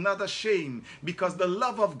maketh not ashamed, because the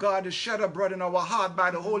love of God is shed abroad in our heart by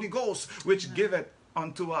the Holy Ghost, which giveth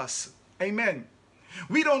unto us. Amen.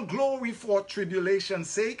 We don't glory for tribulation's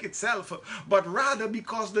sake itself, but rather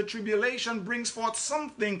because the tribulation brings forth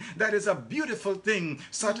something that is a beautiful thing,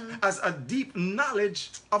 such as a deep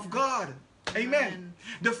knowledge of God. Amen.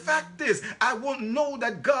 The fact is, I won't know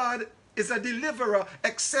that God is a deliverer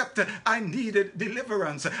except I needed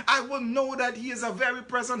deliverance. I will know that he is a very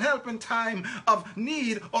present help in time of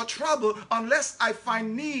need or trouble unless I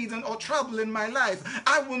find need or trouble in my life.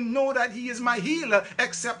 I will know that he is my healer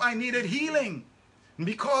except I needed healing.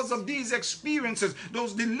 Because of these experiences,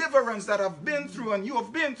 those deliverance that I've been through and you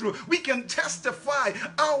have been through, we can testify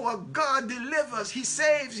our God delivers, he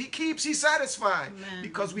saves, he keeps, he satisfies.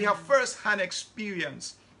 Because we have first-hand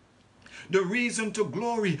experience. The reason to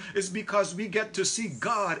glory is because we get to see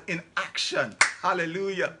God in action.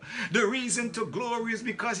 Hallelujah. The reason to glory is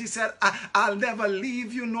because he said, I'll never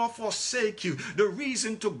leave you nor forsake you. The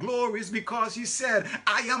reason to glory is because he said,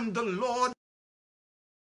 I am the Lord.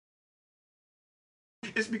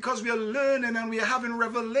 It's because we are learning and we are having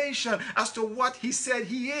revelation as to what he said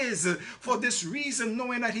he is. For this reason,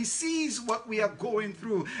 knowing that he sees what we are going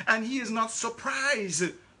through and he is not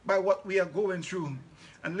surprised by what we are going through.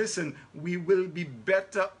 And listen, we will be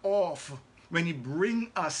better off when he brings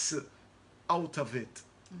us out of it.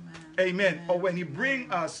 Amen. Amen. Or when he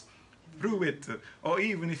brings us through it, or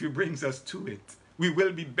even if he brings us to it, we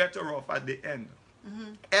will be better off at the end.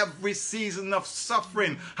 Every season of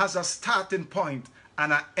suffering has a starting point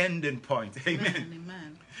and an ending point. Amen.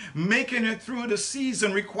 Amen. Making it through the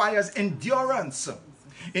season requires endurance.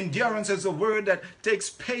 Endurance is a word that takes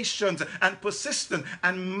patience and persistence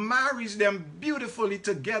and marries them beautifully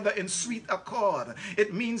together in sweet accord.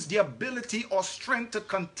 It means the ability or strength to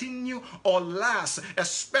continue or last,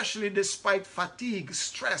 especially despite fatigue,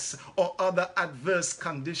 stress, or other adverse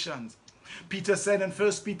conditions. Peter said in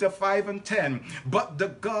 1 Peter 5 and 10, but the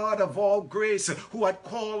God of all grace, who had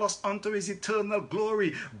called us unto his eternal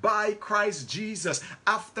glory by Christ Jesus,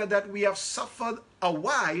 after that we have suffered a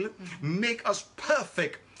while, make us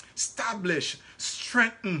perfect, establish,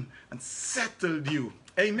 strengthen, and settle you.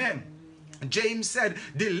 Amen. James said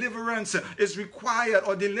deliverance is required,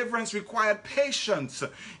 or deliverance required patience.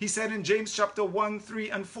 He said in James chapter 1,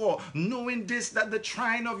 3, and 4, knowing this, that the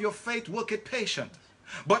trying of your faith worketh patience.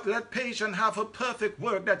 But let patience have a perfect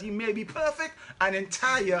work, that he may be perfect and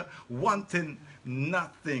entire, wanting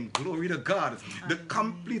nothing. Glory to God. The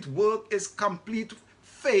complete work is complete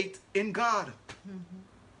faith in God.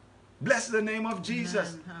 Bless the name of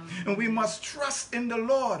Jesus. And we must trust in the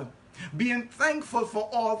Lord, being thankful for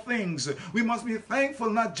all things. We must be thankful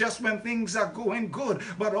not just when things are going good,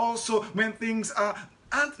 but also when things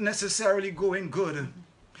aren't necessarily going good.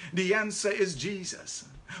 The answer is Jesus.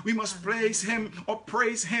 We must praise him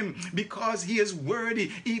because he is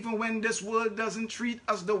worthy, even when this world doesn't treat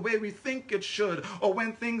us the way we think it should, or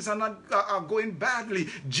when things are going badly.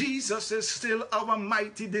 Jesus is still our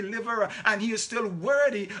mighty deliverer, and he is still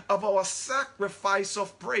worthy of our sacrifice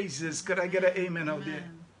of praises. Could I get an amen out there?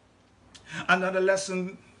 Another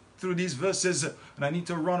lesson through these verses, and I need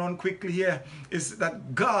to run on quickly here, is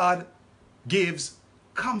that God gives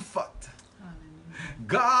comfort.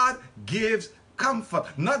 God gives comfort,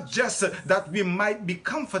 not just that we might be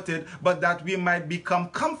comforted, but that we might become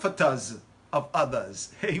comforters of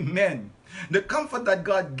others. Amen. The comfort that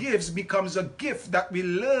God gives becomes a gift that we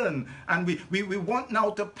learn, and we want now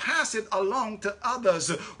to pass it along to others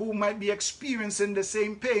who might be experiencing the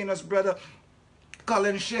same pain as Brother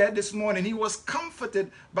Colin shared this morning. He was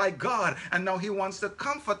comforted by God, and now he wants to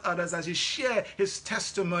comfort others as he shares his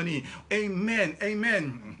testimony. Amen.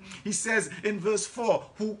 Amen. He says in verse 4,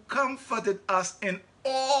 who comforted us in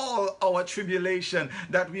all our tribulation,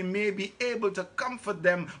 that we may be able to comfort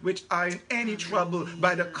them which are in any trouble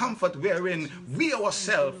by the comfort wherein we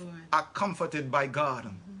ourselves are comforted by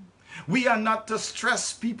God. We are not to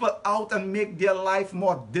stress people out and make their life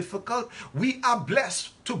more difficult. We are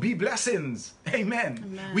blessed to be blessings. Amen.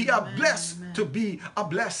 Amen. We are Amen. blessed Amen. to be a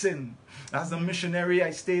blessing. As a missionary, I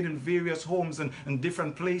stayed in various homes and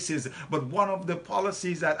different places. But one of the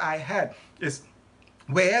policies that I had is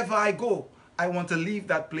wherever I go, I want to leave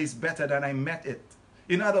that place better than I met it.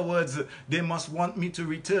 In other words, they must want me to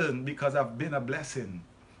return because I've been a blessing.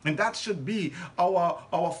 And that should be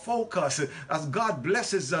our focus as God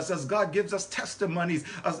blesses us, as God gives us testimonies,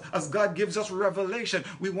 as God gives us revelation.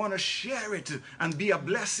 We want to share it and be a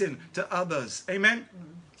blessing to others. Amen?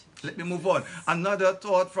 Let me move on. Another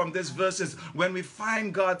thought from this verse is when we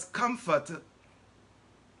find God's comfort,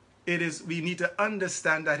 we need to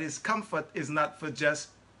understand that his comfort is not for just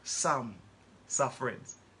some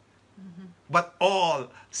sufferings, but all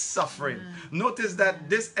suffering. Notice that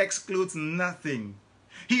this excludes nothing.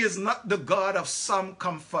 He is not the God of some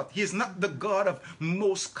comfort. He is not the God of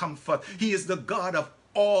most comfort. He is the God of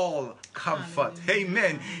all comfort.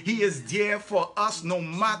 Amen. He is there for us no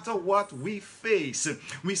matter what we face.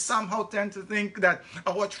 We somehow tend to think that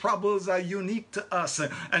our troubles are unique to us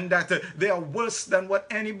and that they are worse than what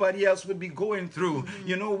anybody else would be going through.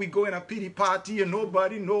 You know, we go in a pity party and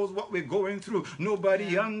nobody knows what we're going through.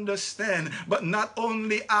 Nobody understands. But not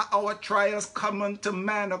only are our trials common to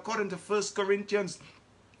man, according to 1 Corinthians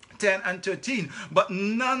 10 and 13, but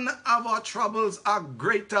none of our troubles are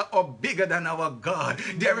greater or bigger than our God.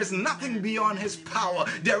 There is nothing beyond his power.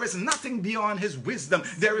 There is nothing beyond his wisdom.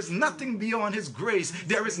 There is nothing beyond his grace.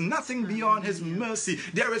 There is nothing beyond his mercy.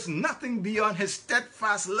 There is nothing beyond his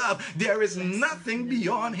steadfast love. There is nothing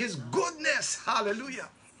beyond his goodness. Hallelujah.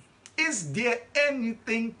 Is there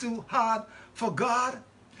anything too hard for God?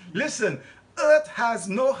 Listen, earth has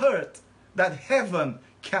no hurt that heaven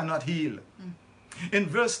cannot heal. In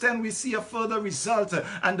verse 10, we see a further result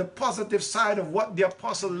and the positive side of what the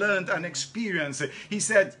apostle learned and experienced. He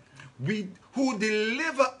said, who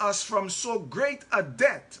deliver us from so great a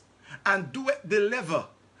debt and do it deliver,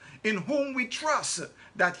 in whom we trust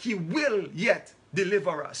that he will yet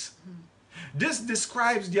deliver us. This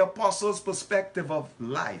describes the apostle's perspective of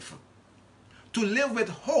life. To live with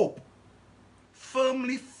hope,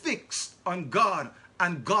 firmly fixed on God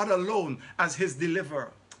and God alone as his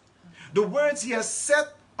deliverer. The words he has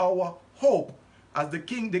set our hope, as the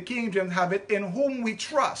King James have it, in whom we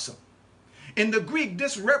trust. In the Greek,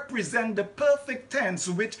 this represents the perfect tense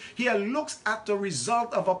which here looks at the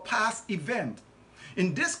result of a past event.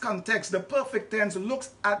 In this context, the perfect tense looks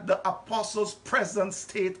at the apostle's present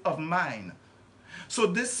state of mind. So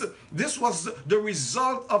this was the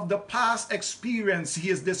result of the past experience he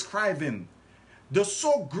is describing. The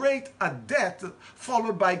so great a death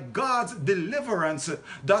followed by God's deliverance.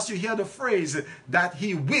 Thus you hear the phrase that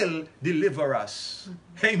he will deliver us.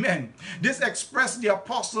 Amen. This expressed the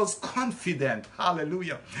apostles' confidence.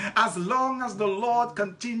 Hallelujah. As long as the Lord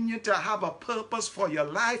continue to have a purpose for your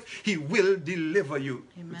life, he will deliver you.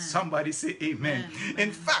 Amen. Somebody say amen. Amen.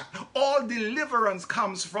 In fact, all deliverance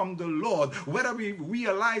comes from the Lord, whether we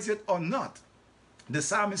realize it or not. The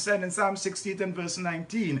psalmist said in Psalm 68 and verse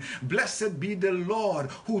 19, blessed be the Lord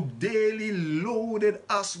who daily loaded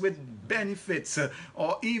us with benefits,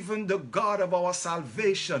 or even the God of our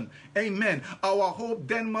salvation. Amen. Our hope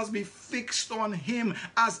then must be fixed on him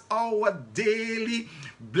as our daily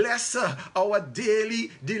blesser, our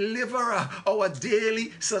daily deliverer, our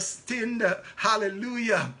daily sustainer.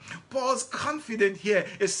 Hallelujah. Paul's confidence here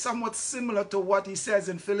is somewhat similar to what he says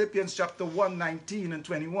in Philippians chapter 1, 19 and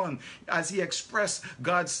 21, as he expressed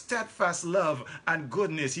God's steadfast love and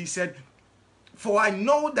goodness. He said, for I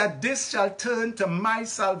know that this shall turn to my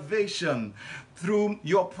salvation through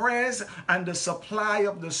your prayers and the supply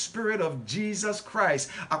of the Spirit of Jesus Christ,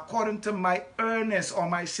 according to my earnest or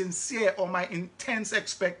my sincere or my intense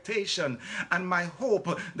expectation and my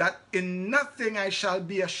hope that in nothing I shall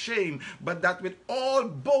be ashamed, but that with all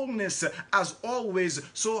boldness as always,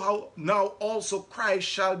 so how now also Christ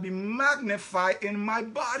shall be magnified in my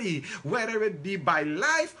body, whether it be by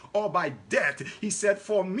life or by death. He said,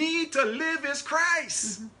 for me to live is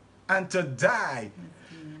Christ, and to die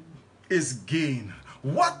is gain.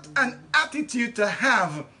 What an attitude to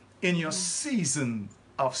have in your season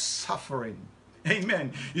of suffering.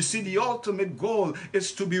 Amen. You see, the ultimate goal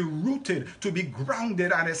is to be rooted, to be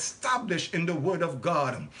grounded and established in the Word of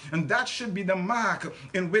God. And that should be the mark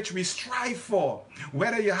in which we strive for.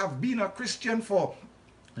 Whether you have been a Christian for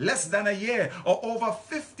less than a year or over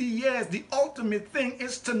 50 years, the ultimate thing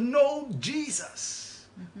is to know Jesus.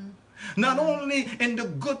 Not only in the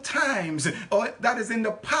good times, or that is in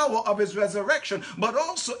the power of his resurrection, but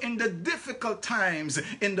also in the difficult times,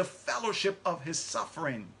 in the fellowship of his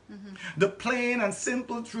suffering. The plain and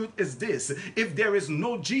simple truth is this: if there is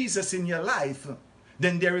no Jesus in your life,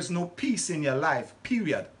 then there is no peace in your life,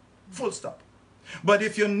 period. Full stop. But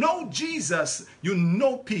if you know Jesus, you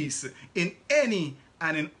know peace in any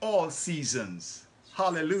and in all seasons.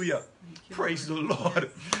 Hallelujah. Praise the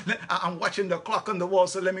Lord. I'm watching the clock on the wall,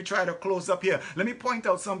 so let me try to close up here. Let me point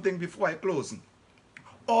out something before I close.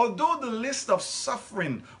 Although the list of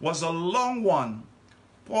suffering was a long one,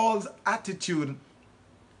 Paul's attitude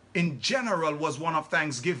in general was one of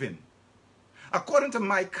thanksgiving. According to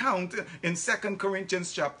my count, in 2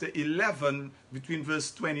 Corinthians chapter 11, between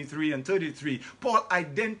verse 23 and 33, Paul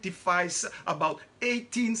identifies about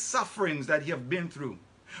 18 sufferings that he have been through.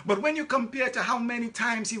 But when you compare to how many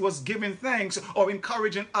times he was giving thanks or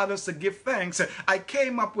encouraging others to give thanks, I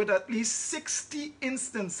came up with at least 60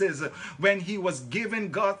 instances when he was giving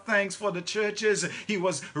God thanks for the churches he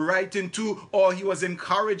was writing to, or he was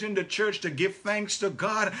encouraging the church to give thanks to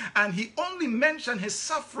God. And he only mentioned his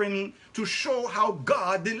suffering to show how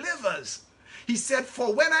God delivers. He said,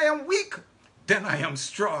 "For when I am weak, then I am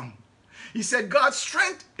strong." He said, God's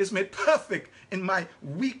strength is made perfect in my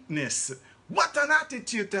weakness. What an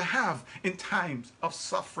attitude to have in times of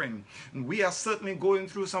suffering. And we are certainly going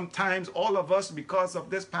through some times, all of us, because of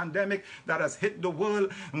this pandemic that has hit the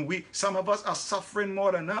world. And some of us are suffering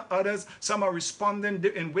more than others. Some are responding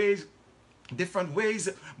in different ways.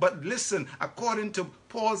 But listen, according to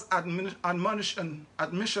Paul's admonition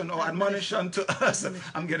to us,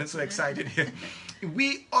 I'm getting so excited here.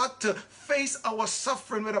 We ought to face our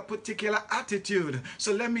suffering with a particular attitude.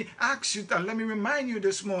 So let me ask you, and let me remind you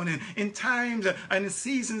this morning, in times and in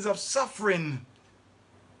seasons of suffering,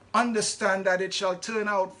 understand that it shall turn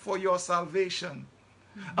out for your salvation.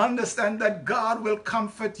 Understand that God will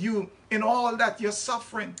comfort you in all that you're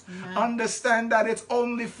suffering. Understand that it's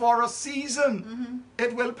only for a season.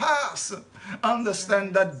 It will pass.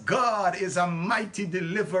 Understand that God is a mighty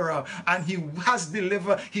deliverer, and he has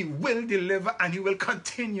delivered, he will deliver, and he will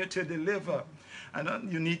continue to deliver.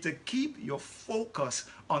 And you need to keep your focus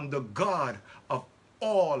on the God of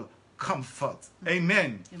all comfort.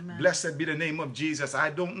 Amen. Amen. Blessed be the name of Jesus. I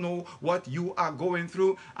don't know what you are going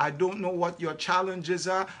through. I don't know what your challenges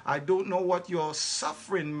are. I don't know what your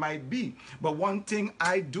suffering might be. But one thing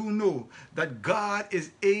I do know, that God is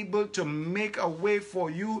able to make a way for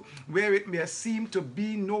you where it may seem to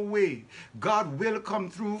be no way. God will come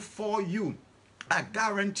through for you. I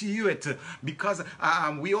guarantee you it, because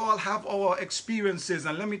we all have our experiences,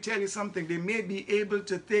 and let me tell you something, they may be able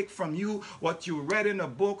to take from you what you read in a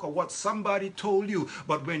book or what somebody told you,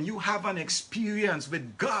 but when you have an experience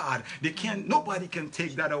with God, nobody can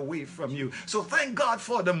take that away from you. So thank God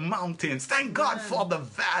for the mountains, thank God for the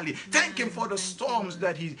valley, thank him for the storms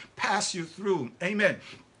that he passed you through. Amen.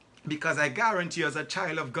 Because I guarantee you, as a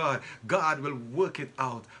child of God, God will work it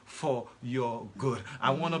out for your good.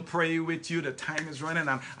 I want to pray with you. The time is running,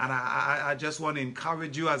 and I just want to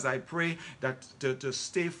encourage you as I pray that to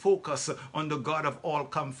stay focused on the God of all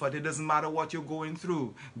comfort. It doesn't matter what you're going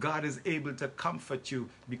through. God is able to comfort you,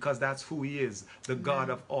 because that's who he is, the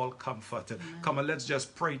God of all comfort. Come on, let's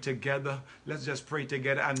just pray together. Let's just pray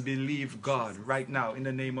together and believe God right now in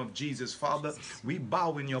the name of Jesus. Father, we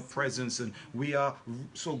bow in your presence, and we are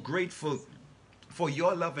so grateful for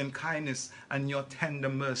your love and kindness and your tender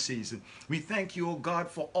mercies. We thank you, O God,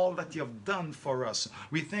 for all that you have done for us.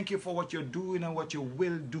 We thank you for what you're doing and what you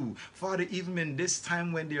will do. Father, even in this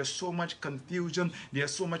time when there's so much confusion,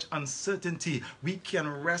 there's so much uncertainty, we can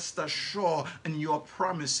rest assured in your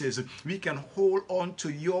promises. We can hold on to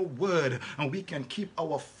your word, and we can keep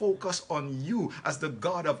our focus on you as the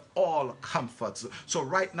God of all comforts. So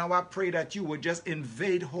right now I pray that you would just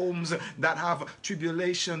invade homes that have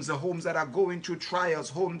tribulations, the homes that are going through trials,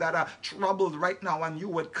 homes that are troubled right now, and you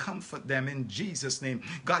would comfort them in Jesus' name.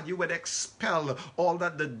 God, you would expel all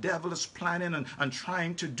that the devil is planning and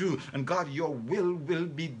trying to do. And God, your will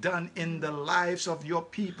be done in the lives of your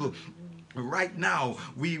people. Right now,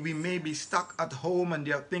 we may be stuck at home and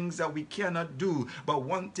there are things that we cannot do. But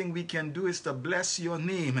one thing we can do is to bless your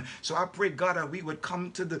name. So I pray, God, that we would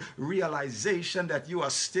come to the realization that you are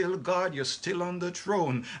still God, you're still on the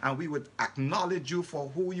throne, and we would acknowledge you for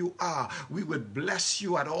who you are. We would bless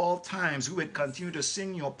you at all times. We would continue to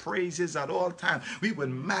sing your praises at all times. We would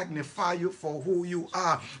magnify you for who you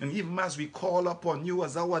are. And even as we call upon you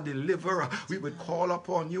as our deliverer, we would call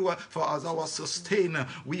upon you as our sustainer.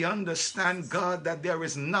 We understand, God, that there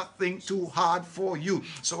is nothing too hard for you.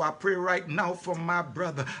 So I pray right now for my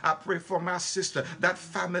brother. I pray for my sister, that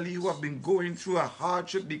family who have been going through a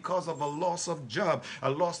hardship because of a loss of job, a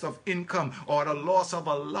loss of income, or the loss of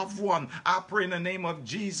a loved one. I pray in the name of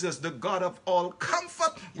Jesus, the God of all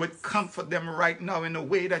comfort, would comfort them right now in a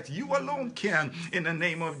way that you alone can. In the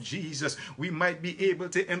name of Jesus, we might be able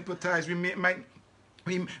to empathize.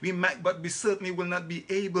 We might, but we certainly will not be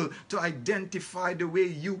able to identify the way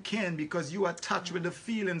you can, because you are touched with the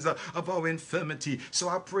feelings of our infirmity. So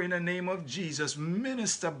I pray in the name of Jesus,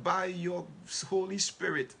 minister by your Holy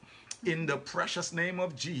Spirit, in the precious name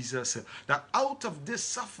of Jesus, that out of this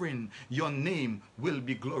suffering, your name will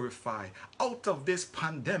be glorified. Out of this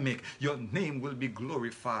pandemic, your name will be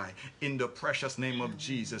glorified. In the precious name of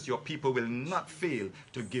Jesus, your people will not fail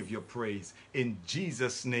to give you praise. In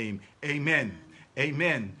Jesus' name, amen.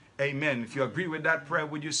 Amen. Amen. If you agree with that prayer,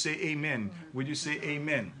 would you say amen? Would you say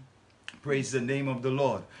amen? Praise the name of the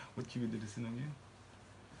Lord. What key did this in again?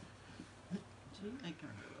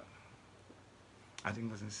 I think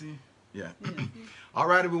that's in C. Yeah. All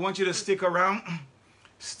right. We want you to stick around.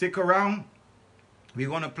 Stick around. We're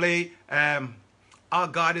going to play Our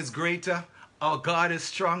God is Greater. Our God is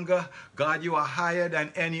stronger. God, you are higher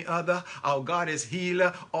than any other. Our God is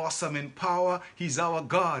healer, awesome in power. He's our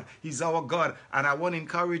God. He's our God. And I want to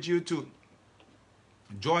encourage you to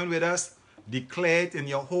join with us. Declare it in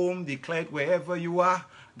your home. Declare it wherever you are,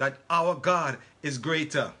 that our God is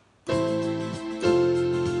greater.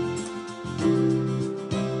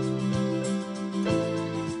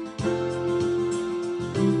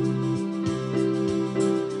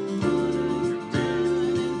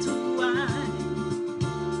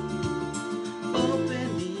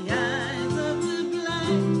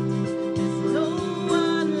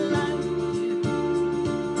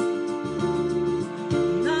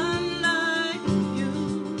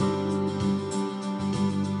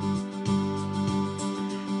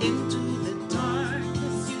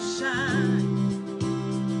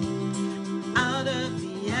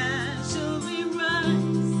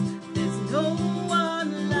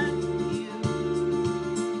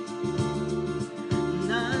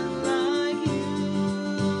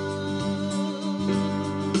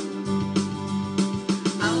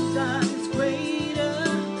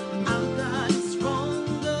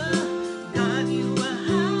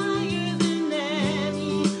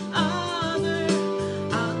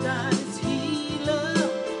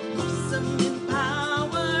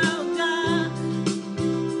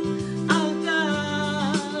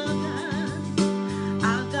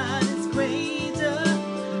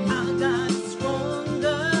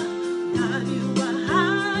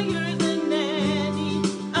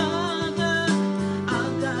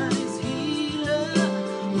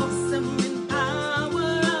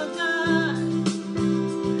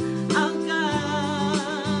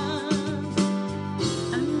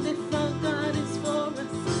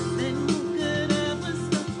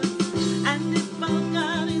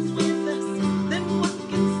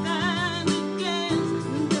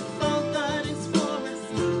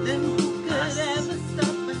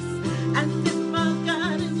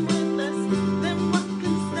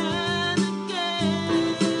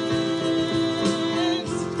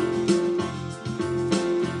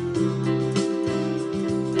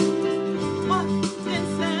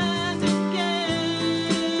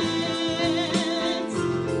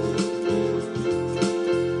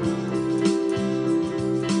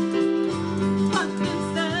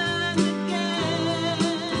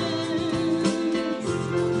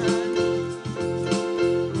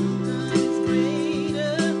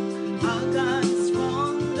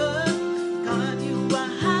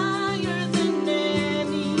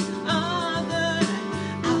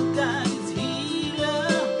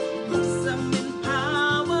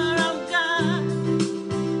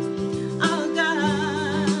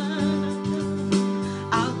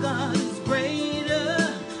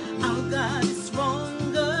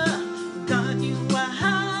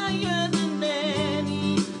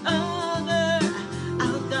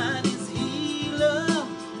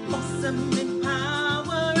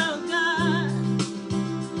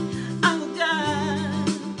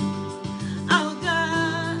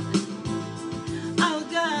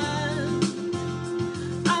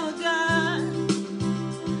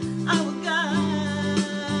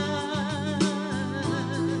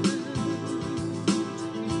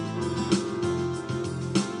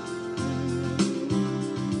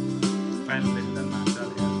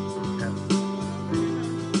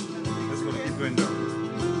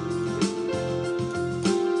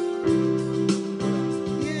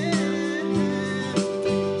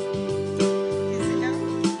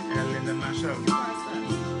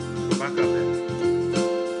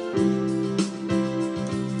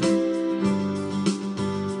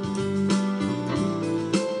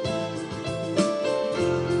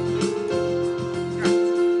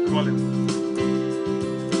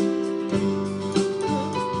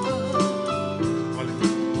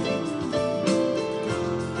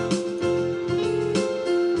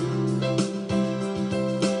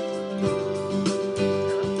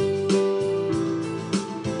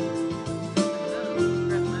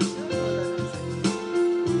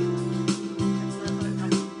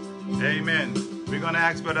 Amen. We're going to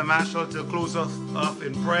ask Brother Marshall to close us off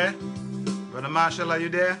in prayer. Brother Marshall, are you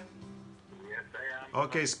there? Yes, I am.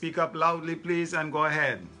 Okay, speak up loudly, please, and go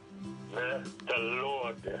ahead. Bless the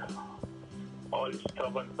Lord, all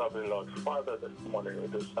servants of the Lord. Father, this morning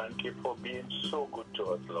we just thank you for being so good to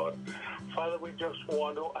us, Lord. Father, we just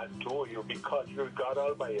want to adore you because you're God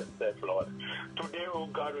all by yourself, Lord. Today, oh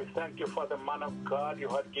God, we thank you for the man of God you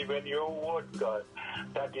had given your word, God,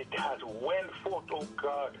 that it has went forth, oh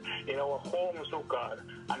God, in our homes, oh God.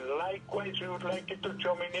 And likewise, we would like it to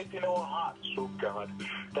germinate in our hearts, oh God,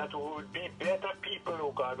 that we would be better people,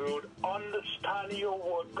 oh God. We would understand your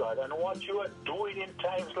word, God, and what you are doing in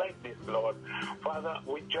times like this, Lord. Father,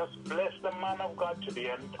 we just bless the man of God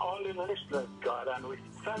today and all the listeners, God, and we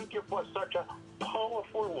thank you for such a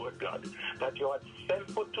powerful word, God, that you had sent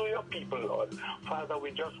forth to your people, Lord. Father,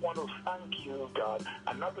 we just want to thank you, God,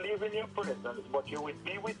 and not leave in your presence, but you will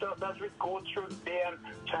be with us as we go through day and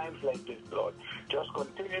times like this, Lord. Just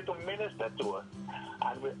continue to minister to us.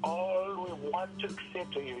 And all we want to say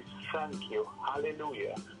to you is thank you.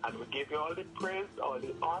 Hallelujah. And we give you all the praise, all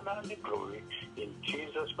the honor, and the glory. In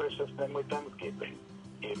Jesus' precious name with thanksgiving.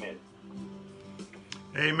 Amen.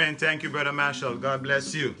 Amen. Thank you, Brother Marshall. God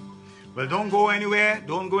bless you. Well, don't go anywhere.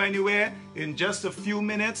 Don't go anywhere. In just a few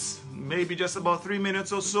minutes, maybe just about 3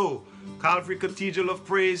 minutes or so, Calvary Cathedral of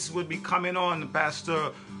Praise will be coming on.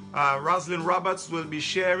 Pastor Rosalind Roberts will be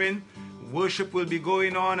sharing. Worship will be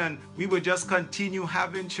going on, and we will just continue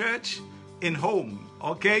having church in home.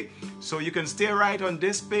 Okay, so you can stay right on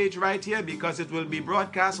this page right here because it will be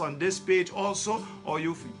broadcast on this page also, or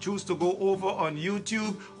you choose to go over on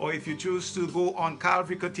YouTube, or if you choose to go on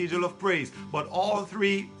Calvary Cathedral of Praise. But all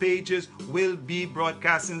three pages will be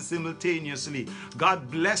broadcasting simultaneously. God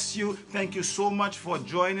bless you. Thank you so much for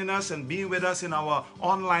joining us and being with us in our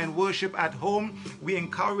online worship at home. We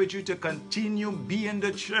encourage you to continue being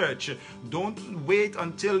the church. Don't wait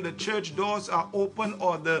until the church doors are open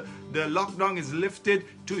or the lockdown is lifted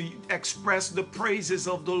to express the praises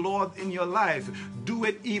of the Lord in your life. Do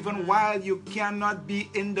it even while you cannot be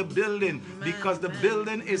in the building, because the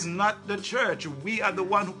building is not the church. We are the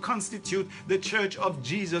one who constitute the church of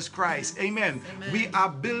Jesus Christ. Amen. We are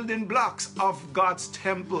building blocks of God's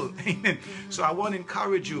temple. Amen. So I want to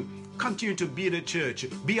encourage you, continue to be the church.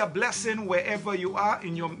 Be a blessing wherever you are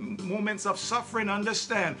in your moments of suffering.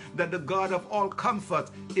 Understand that the God of all comfort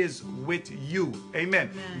is with you. Amen.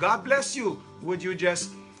 God bless you. Would you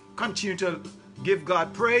just continue to give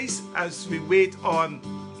God praise as we wait on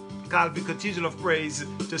Calvary Cathedral of Praise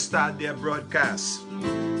to start their broadcast.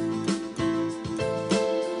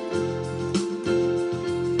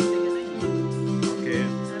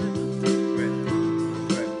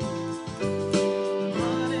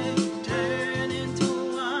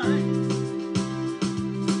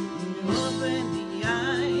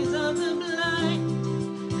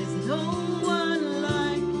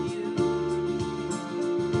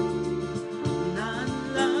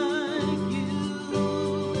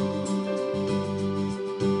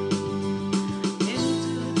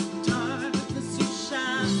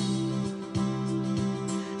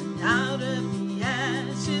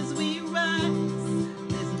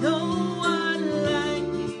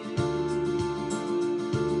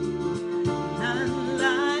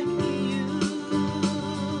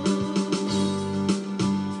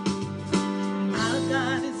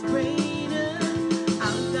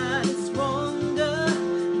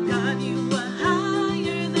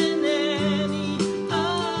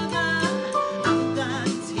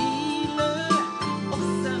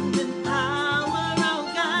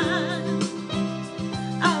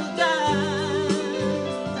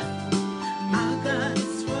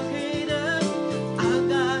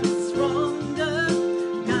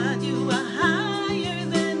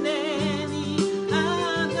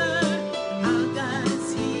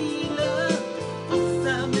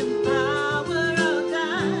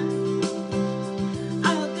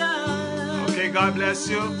 God bless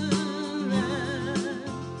you.